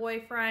her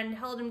boyfriend,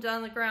 held him down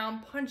on the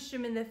ground, punched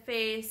him in the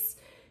face,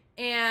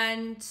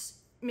 and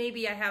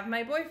maybe I have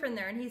my boyfriend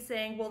there, and he's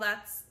saying, well,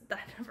 that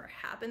never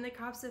happened. The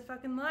cop's a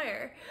fucking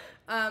liar.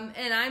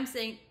 And I'm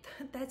saying,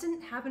 that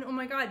didn't happen. Oh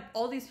my God,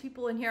 all these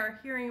people in here are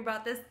hearing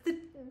about this. This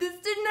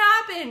didn't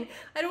happen.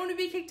 I don't want to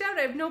be kicked out.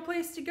 I have no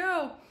place to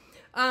go.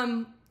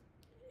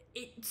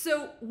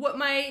 So what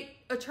my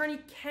attorney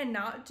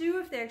cannot do,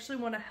 if they actually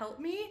want to help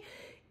me,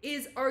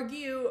 is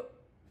argue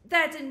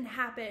that didn't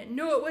happen.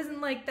 No, it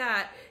wasn't like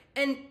that.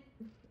 And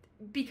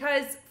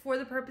because for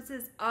the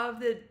purposes of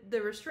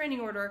the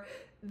restraining order,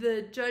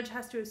 the judge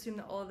has to assume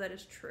that all of that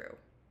is true,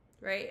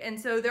 right? And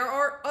so there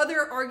are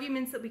other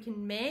arguments that we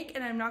can make,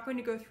 and I'm not going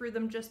to go through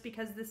them just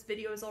because this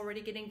video is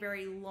already getting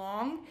very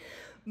long,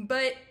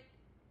 but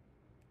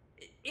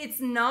it's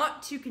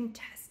not to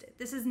contest it.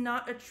 This is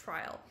not a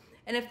trial.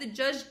 And if the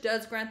judge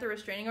does grant the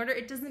restraining order,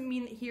 it doesn't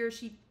mean that he or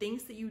she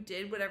thinks that you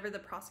did whatever the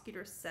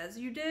prosecutor says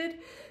you did.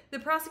 The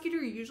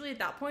prosecutor usually at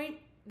that point,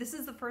 this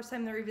is the first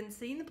time they're even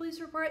seeing the police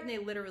report, and they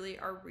literally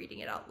are reading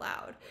it out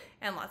loud.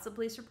 And lots of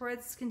police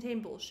reports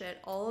contain bullshit.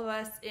 All of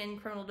us in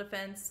criminal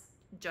defense,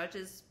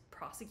 judges,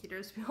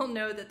 prosecutors, we all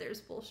know that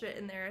there's bullshit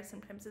in there.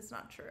 Sometimes it's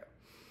not true.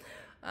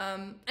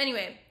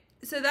 Anyway,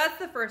 So that's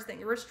the first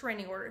thing, a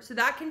restraining order. So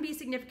that can be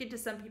significant to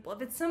some people.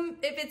 If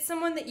it's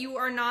someone that you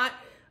are not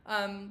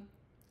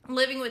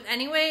living with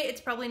anyway,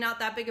 it's probably not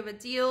that big of a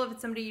deal. If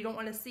it's somebody you don't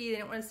want to see, they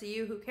don't want to see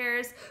you, who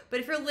cares? But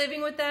if you're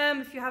living with them,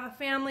 if you have a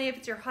family, if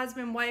it's your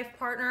husband, wife,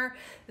 partner,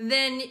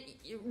 then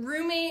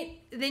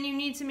roommate, then you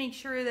need to make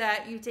sure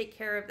that you take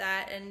care of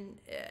that and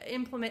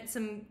implement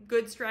some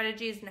good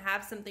strategies and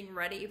have something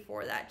ready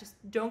for that. Just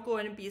don't go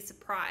in and be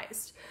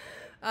surprised.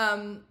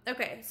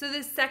 Okay, so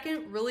the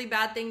second really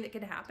bad thing that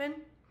can happen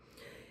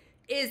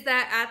is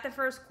that at the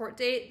first court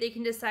date, they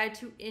can decide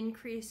to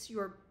increase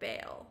your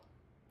bail.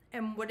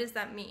 And what does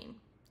that mean?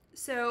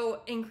 So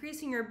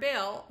increasing your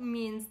bail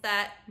means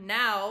that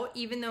now,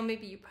 even though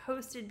maybe you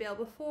posted bail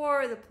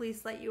before, the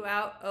police let you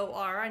out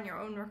OR on your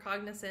own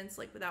recognizance,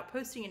 like without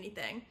posting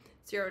anything,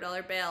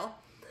 $0 bail.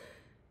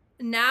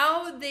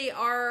 Now they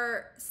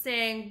are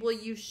saying, well,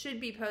 you should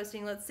be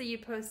posting, let's say you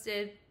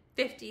posted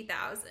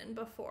 $50,000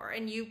 before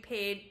and you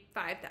paid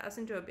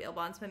 $5,000 to a bail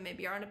bondsman,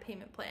 maybe you're on a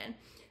payment plan.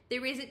 They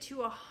raise it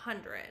to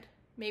 $100,000.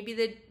 Maybe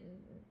the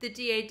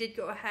DA did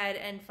go ahead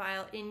and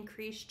file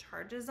increased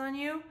charges on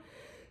you.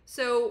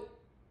 So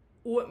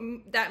what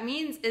that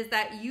means is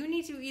that you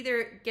need to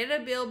either get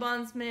a bail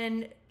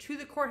bondsman to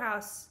the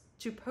courthouse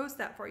to post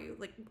that for you,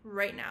 like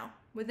right now,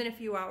 within a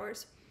few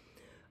hours,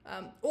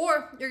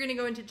 or you're going to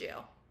go into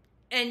jail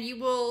and you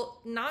will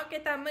not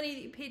get that money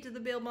that you paid to the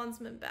bail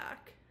bondsman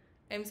back.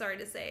 I'm sorry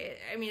to say.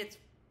 I mean, it's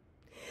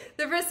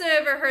the first time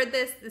I've ever heard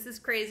this. This is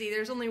crazy.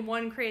 There's only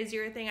one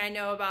crazier thing I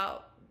know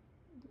about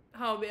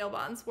how bail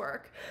bonds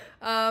work,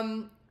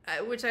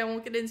 which I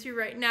won't get into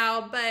right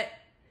now. But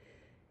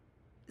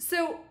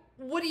so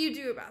what do you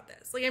do about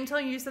this? Like, I'm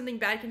telling you something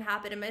bad can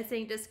happen. Am I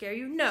saying to scare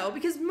you? No,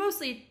 because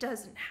mostly it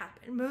doesn't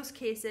happen. In most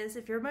cases,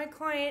 if you're my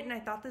client and I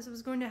thought this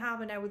was going to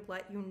happen, I would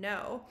let you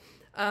know.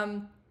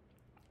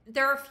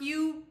 There are a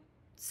few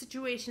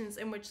situations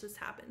in which this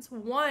happens.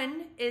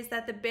 One is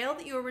that the bail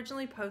that you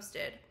originally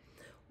posted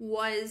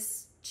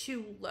was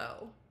too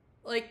low.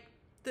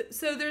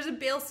 So there's a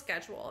bail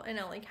schedule in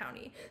LA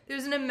County.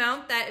 There's an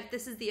amount that if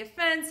this is the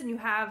offense and you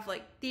have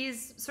like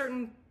these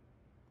certain,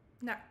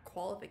 not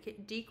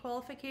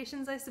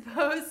dequalifications, I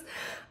suppose,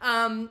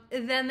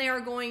 then they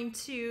are going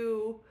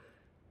to,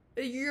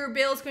 your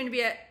bail is going to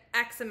be at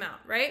X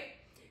amount, right?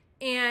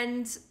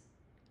 And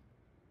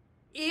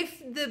if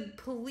the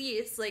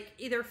police like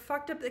either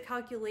fucked up the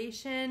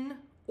calculation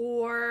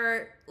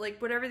or like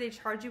whatever they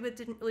charge you with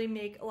didn't really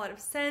make a lot of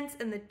sense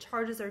and the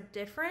charges are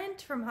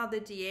different from how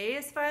the DA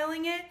is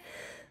filing it,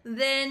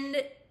 then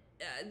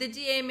the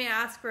DA may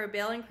ask for a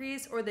bail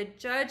increase, or the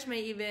judge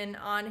may even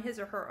on his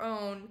or her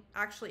own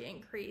actually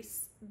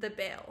increase the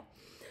bail.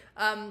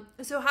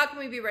 So how can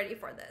we be ready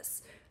for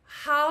this?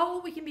 How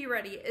we can be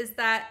ready is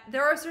that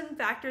there are certain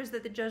factors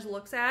that the judge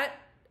looks at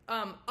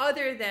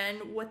other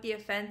than what the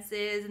offense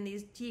is and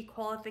these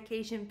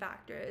dequalification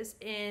factors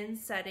in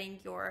setting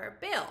your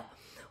bail.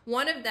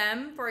 One of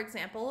them, for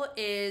example,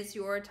 is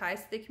your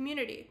ties to the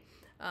community.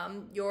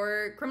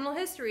 Your criminal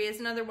history is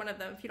another one of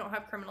them if you don't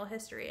have criminal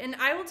history. And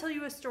I will tell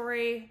you a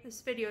story. This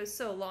video is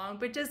so long,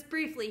 but just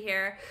briefly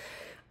here.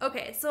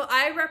 Okay, so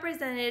I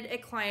represented a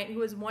client who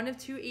was one of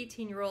two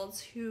 18-year-olds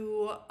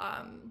who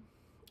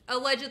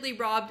allegedly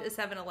robbed a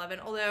 7-Eleven,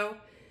 although,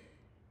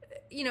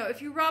 you know,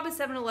 if you rob a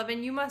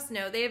 7-Eleven, you must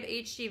know they have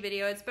HD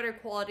video. It's better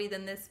quality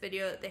than this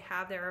video that they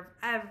have there of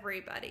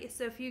everybody.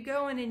 So if you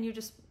go in and you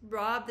just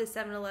rob the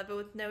 7-Eleven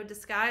with no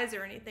disguise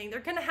or anything, they're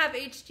going to have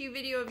HD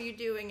video of you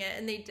doing it,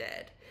 and they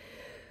did.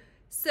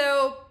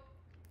 So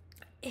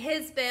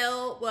his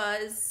bail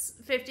was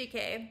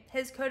 $50K.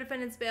 His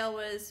co-defendant's bail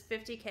was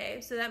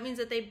 $50K. So that means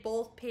that they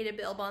both paid a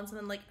bail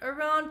bondsman like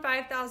around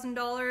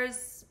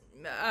 $5,000.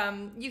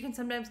 You can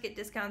sometimes get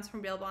discounts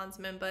from bail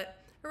bondsmen, but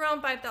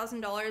around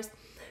 $5,000.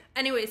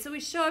 Anyway, so we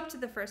show up to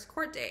the first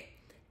court date,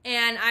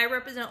 and I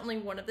represent only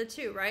one of the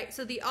two, right?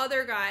 So the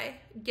other guy,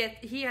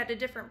 he had a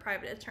different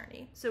private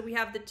attorney. So we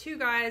have the two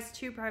guys,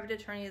 two private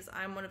attorneys.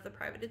 I'm one of the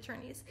private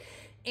attorneys.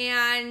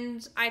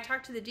 And I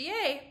talked to the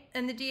DA,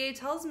 and the DA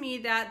tells me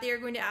that they are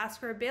going to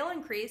ask for a bail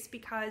increase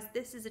because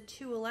this is a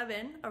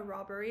 211, a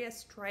robbery, a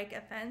strike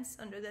offense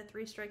under the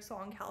 3-strike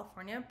law in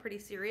California, pretty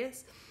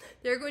serious.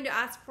 They're going to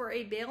ask for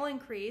a bail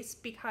increase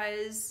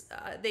because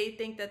they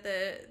think that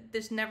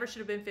this never should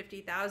have been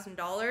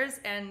 $50,000,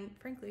 and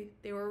frankly,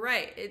 they were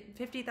right.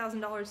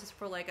 $50,000 is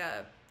for like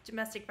a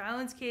domestic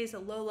violence case, a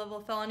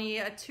low-level felony,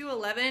 a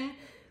 211.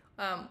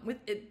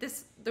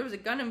 There was a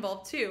gun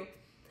involved too.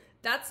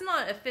 That's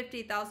not a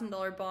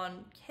 $50,000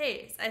 bond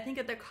case. I think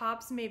that the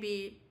cops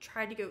maybe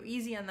tried to go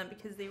easy on them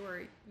because they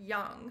were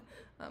young,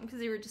 because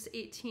they were just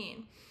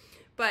 18.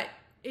 But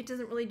it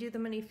doesn't really do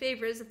them any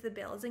favors if the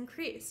bail is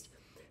increased.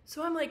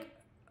 So I'm like,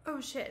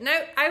 oh shit. And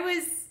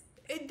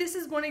this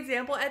is one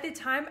example. At the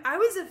time, I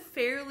was a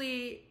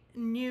fairly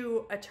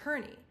new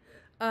attorney.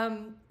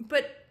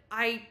 But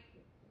I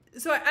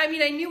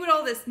knew what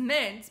all this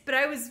meant, but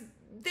I was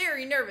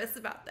very nervous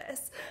about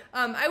this.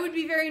 I would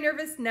be very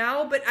nervous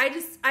now, but I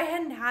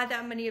hadn't had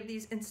that many of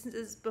these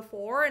instances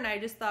before, and I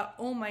just thought,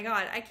 oh my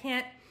God,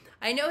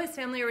 I know his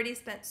family already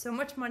spent so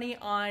much money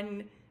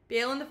on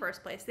bail in the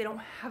first place. They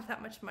don't have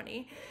that much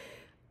money.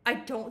 I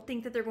don't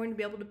think that they're going to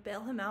be able to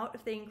bail him out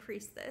if they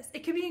increase this.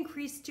 It could be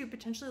increased to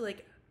potentially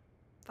like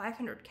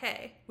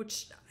 $500K,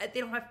 which they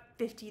don't have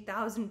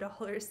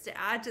 $50,000 to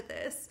add to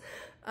this.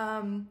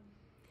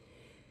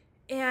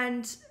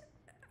 And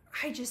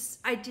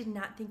I did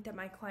not think that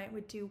my client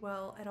would do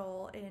well at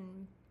all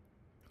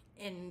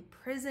in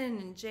prison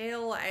and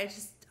jail.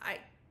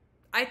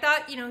 I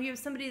thought, you know, he was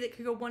somebody that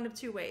could go one of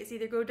two ways,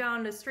 either go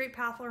down a straight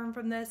path, learn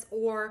from this,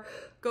 or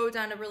go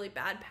down a really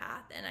bad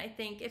path. And I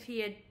think if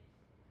he had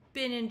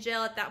been in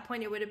jail at that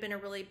point, it would have been a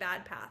really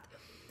bad path.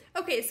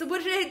 Okay, so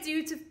what did I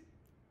do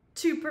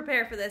to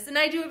prepare for this? And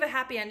I do have a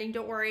happy ending,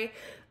 don't worry.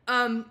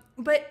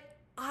 But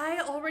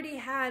I already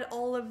had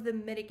all of the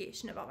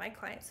mitigation about my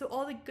client. So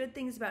all the good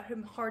things about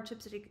him,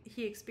 hardships that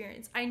he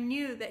experienced. I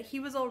knew that he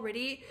was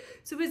already,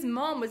 so his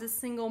mom was a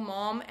single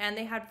mom and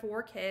they had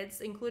 4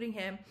 kids, including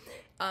him.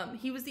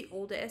 He was the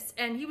oldest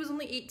and he was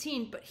only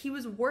 18, but he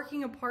was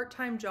working a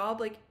part-time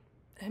job, like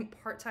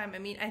part-time. I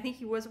mean, I think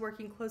he was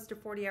working close to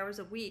 40 hours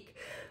a week,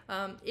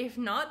 if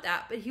not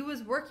that, but he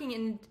was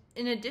working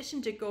in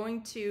addition to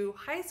going to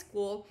high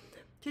school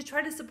to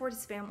try to support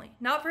his family,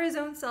 not for his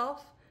own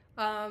self.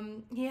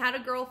 He had a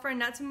girlfriend,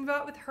 not to move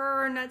out with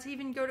her, not to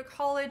even go to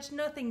college,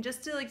 nothing,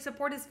 just to like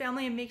support his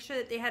family and make sure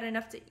that they had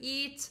enough to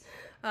eat,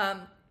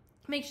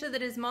 make sure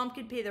that his mom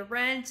could pay the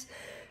rent.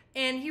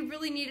 And he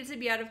really needed to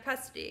be out of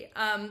custody.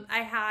 I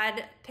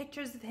had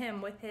pictures of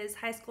him with his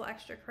high school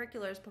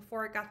extracurriculars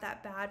before it got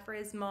that bad for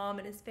his mom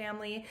and his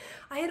family.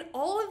 I had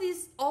all of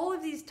these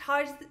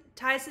ties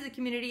to the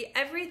community,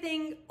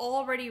 everything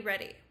already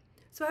ready.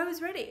 So I was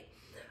ready.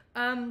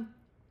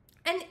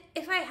 And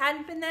if I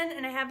hadn't been then,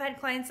 and I have had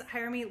clients that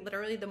hire me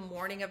literally the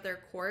morning of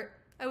their court,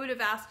 I would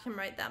have asked him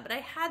right then, but I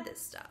had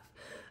this stuff.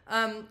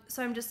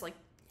 So I'm just like,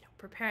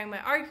 preparing my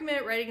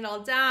argument, writing it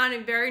all down,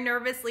 and very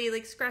nervously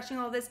like scratching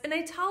all this. And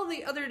I tell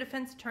the other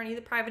defense attorney,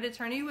 the private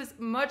attorney, who was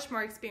much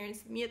more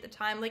experienced than me at the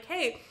time, like,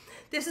 hey,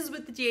 this is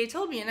what the DA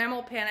told me. And I'm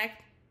all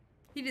panicked.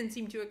 He didn't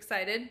seem too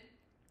excited.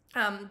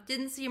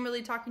 Didn't see him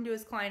really talking to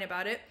his client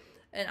about it.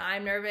 And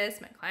I'm nervous,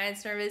 my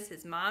client's nervous,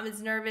 his mom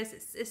is nervous,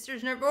 his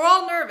sister's nervous, we're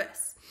all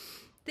nervous.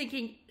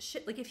 Thinking,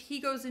 shit, like if he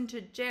goes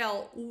into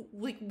jail,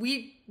 like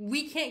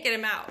we can't get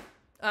him out.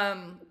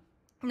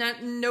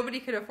 Nobody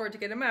could afford to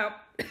get him out.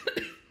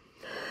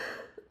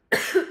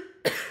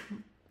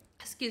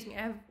 Excuse me,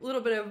 I have a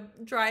little bit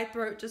of dry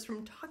throat just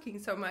from talking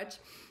so much.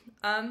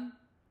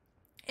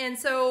 And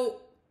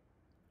so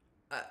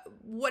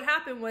what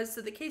happened was,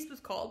 so the case was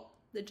called,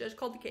 the judge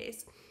called the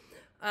case,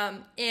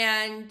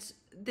 and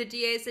the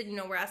DA said, you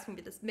know, we're asking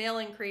for this bail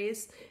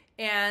increase.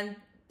 And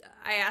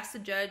I asked the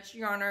judge,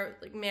 Your Honor,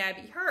 like, may I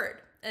be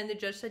heard? And the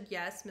judge said,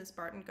 yes, Ms.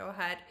 Barton, go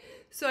ahead.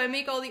 So I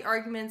make all the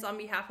arguments on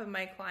behalf of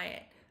my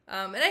client.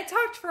 And I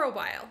talked for a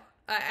while.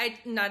 I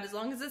not as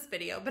long as this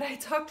video, but I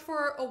talked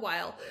for a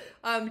while,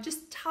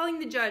 just telling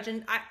the judge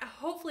and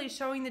hopefully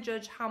showing the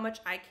judge how much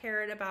I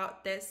cared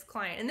about this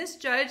client. And this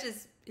judge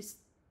is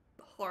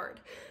hard.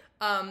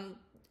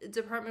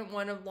 Department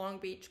 1 of Long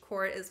Beach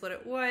Court is what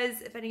it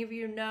was. If any of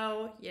you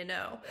know, you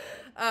know.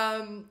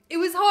 It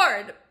was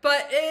hard,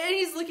 and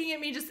he's looking at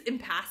me just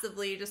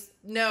impassively, just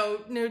no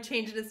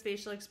change in his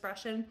facial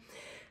expression.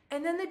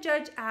 And then the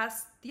judge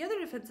asked the other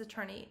defense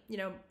attorney, you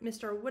know,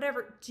 Mr.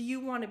 Whatever, do you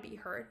want to be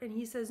heard? And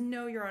he says,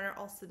 no, Your Honor,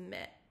 I'll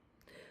submit.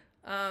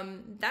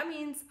 That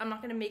means I'm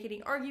not going to make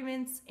any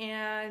arguments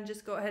and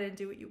just go ahead and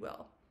do what you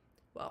will.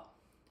 Well,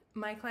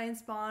 my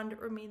client's bond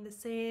remained the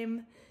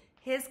same.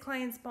 His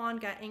client's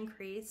bond got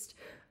increased.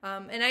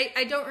 And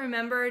I don't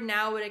remember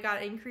now what it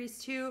got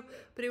increased to,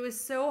 but it was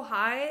so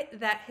high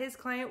that his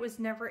client was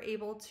never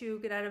able to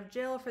get out of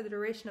jail for the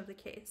duration of the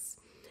case.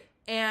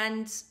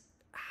 And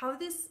how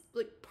this,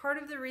 like, part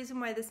of the reason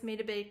why this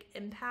made a big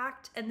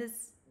impact, and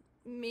this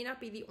may not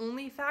be the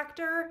only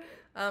factor,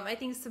 I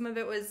think some of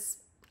it was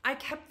I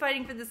kept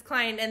fighting for this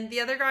client, and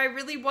the other guy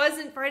really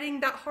wasn't fighting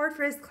that hard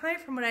for his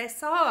client from what I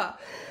saw.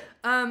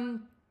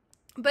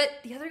 But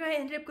the other guy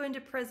ended up going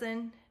to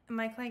prison, and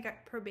my client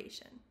got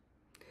probation.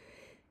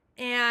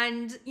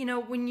 And, you know,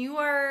 when you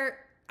are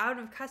out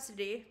of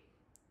custody,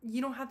 you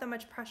don't have that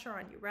much pressure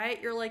on you,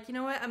 right? You're like, you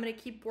know what? I'm going to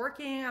keep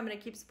working. I'm going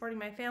to keep supporting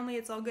my family.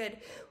 It's all good.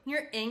 When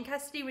you're in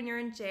custody, when you're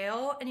in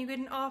jail and you get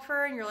an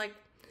offer and you're like,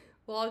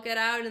 well, I'll get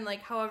out in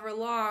like however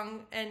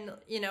long. And,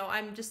 you know,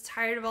 I'm just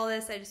tired of all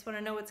this. I just want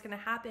to know what's going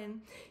to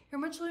happen.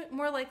 You're much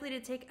more likely to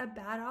take a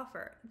bad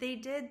offer. They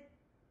did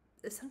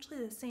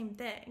essentially the same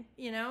thing.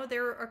 You know, they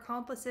were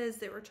accomplices.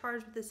 They were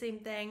charged with the same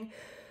thing.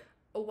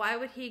 Why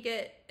would he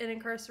get an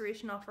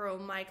incarceration offer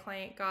when my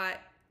client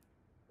got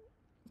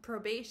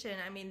probation?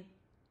 I mean,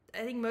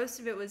 I think most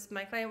of it was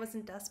my client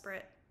wasn't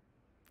desperate,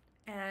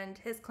 and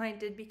his client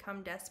did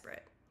become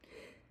desperate.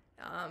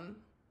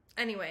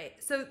 Anyway,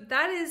 so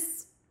that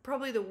is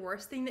probably the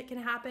worst thing that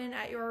can happen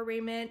at your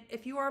arraignment.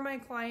 If you are my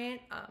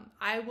client,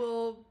 I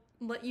will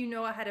let you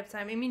know ahead of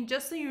time. I mean,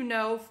 just so you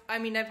know, I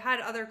mean, I've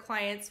had other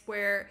clients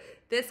where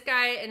this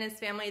guy and his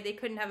family, they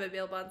couldn't have a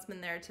bail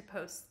bondsman there to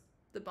post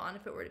the bond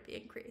if it were to be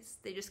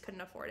increased. They just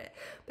couldn't afford it.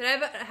 But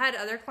I've had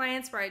other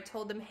clients where I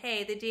told them,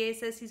 hey, the DA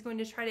says he's going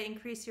to try to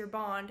increase your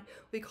bond.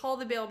 We call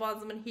the bail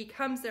bondsman. He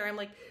comes there. I'm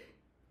like,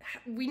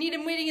 we need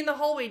him waiting in the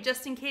hallway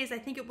just in case. I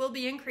think it will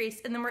be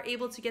increased. And then we're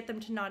able to get them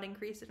to not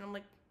increase it. And I'm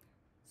like,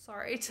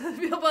 sorry to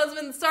the bail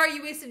bondsman. Sorry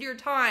you wasted your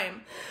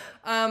time.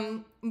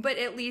 But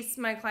at least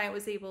my client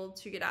was able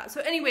to get out.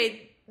 So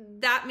anyway,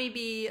 that may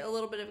be a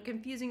little bit of a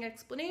confusing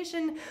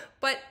explanation,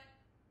 but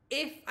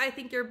if I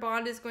think your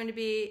bond is going to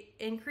be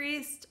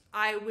increased,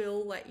 I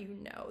will let you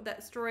know.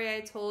 That story I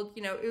told,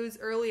 you know, it was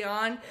early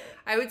on.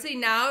 I would say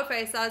now if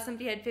I saw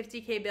somebody had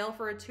 $50K bail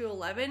for a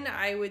 211,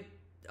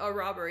 a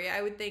robbery,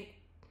 I would think,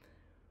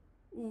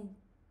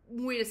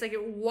 wait a second,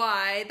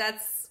 why?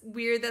 That's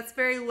weird, that's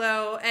very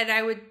low, and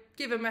I would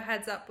give him a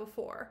heads up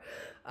before.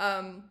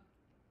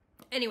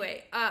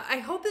 Anyway, I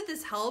hope that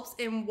this helps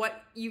in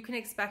what you can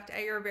expect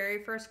at your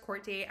very first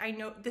court date. I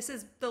know this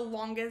is the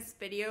longest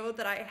video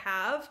that I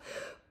have,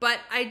 but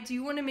I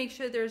do want to make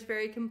sure there's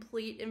very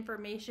complete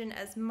information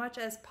as much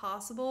as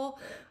possible,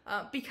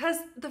 because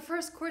the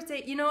first court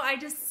date, you know,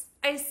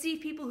 I see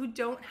people who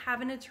don't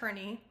have an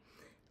attorney.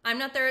 I'm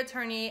not their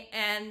attorney,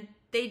 and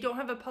they don't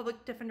have a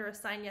public defender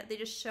assigned yet. They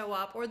just show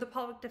up, or the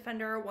public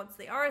defender, once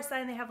they are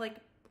assigned, they have like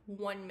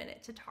 1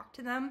 minute to talk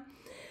to them.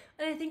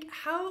 And I think,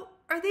 how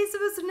are they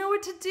supposed to know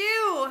what to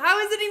do? How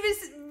is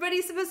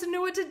anybody supposed to know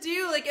what to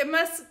do? Like, it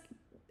must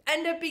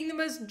end up being the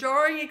most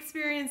jarring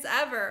experience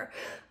ever.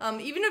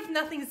 Even if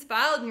nothing's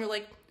filed and you're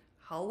like,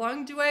 how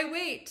long do I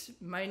wait?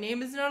 My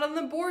name is not on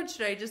the board.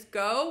 Should I just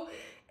go?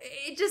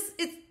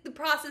 The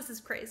process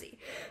is crazy.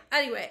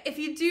 Anyway, if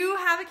you do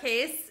have a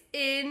case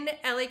in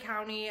LA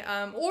County,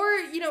 or,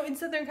 you know, in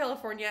Southern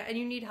California, and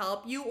you need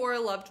help, you or a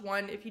loved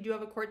one, if you do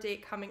have a court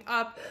date coming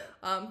up,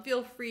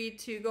 feel free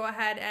to go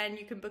ahead and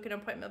you can book an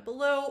appointment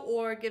below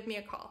or give me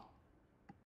a call.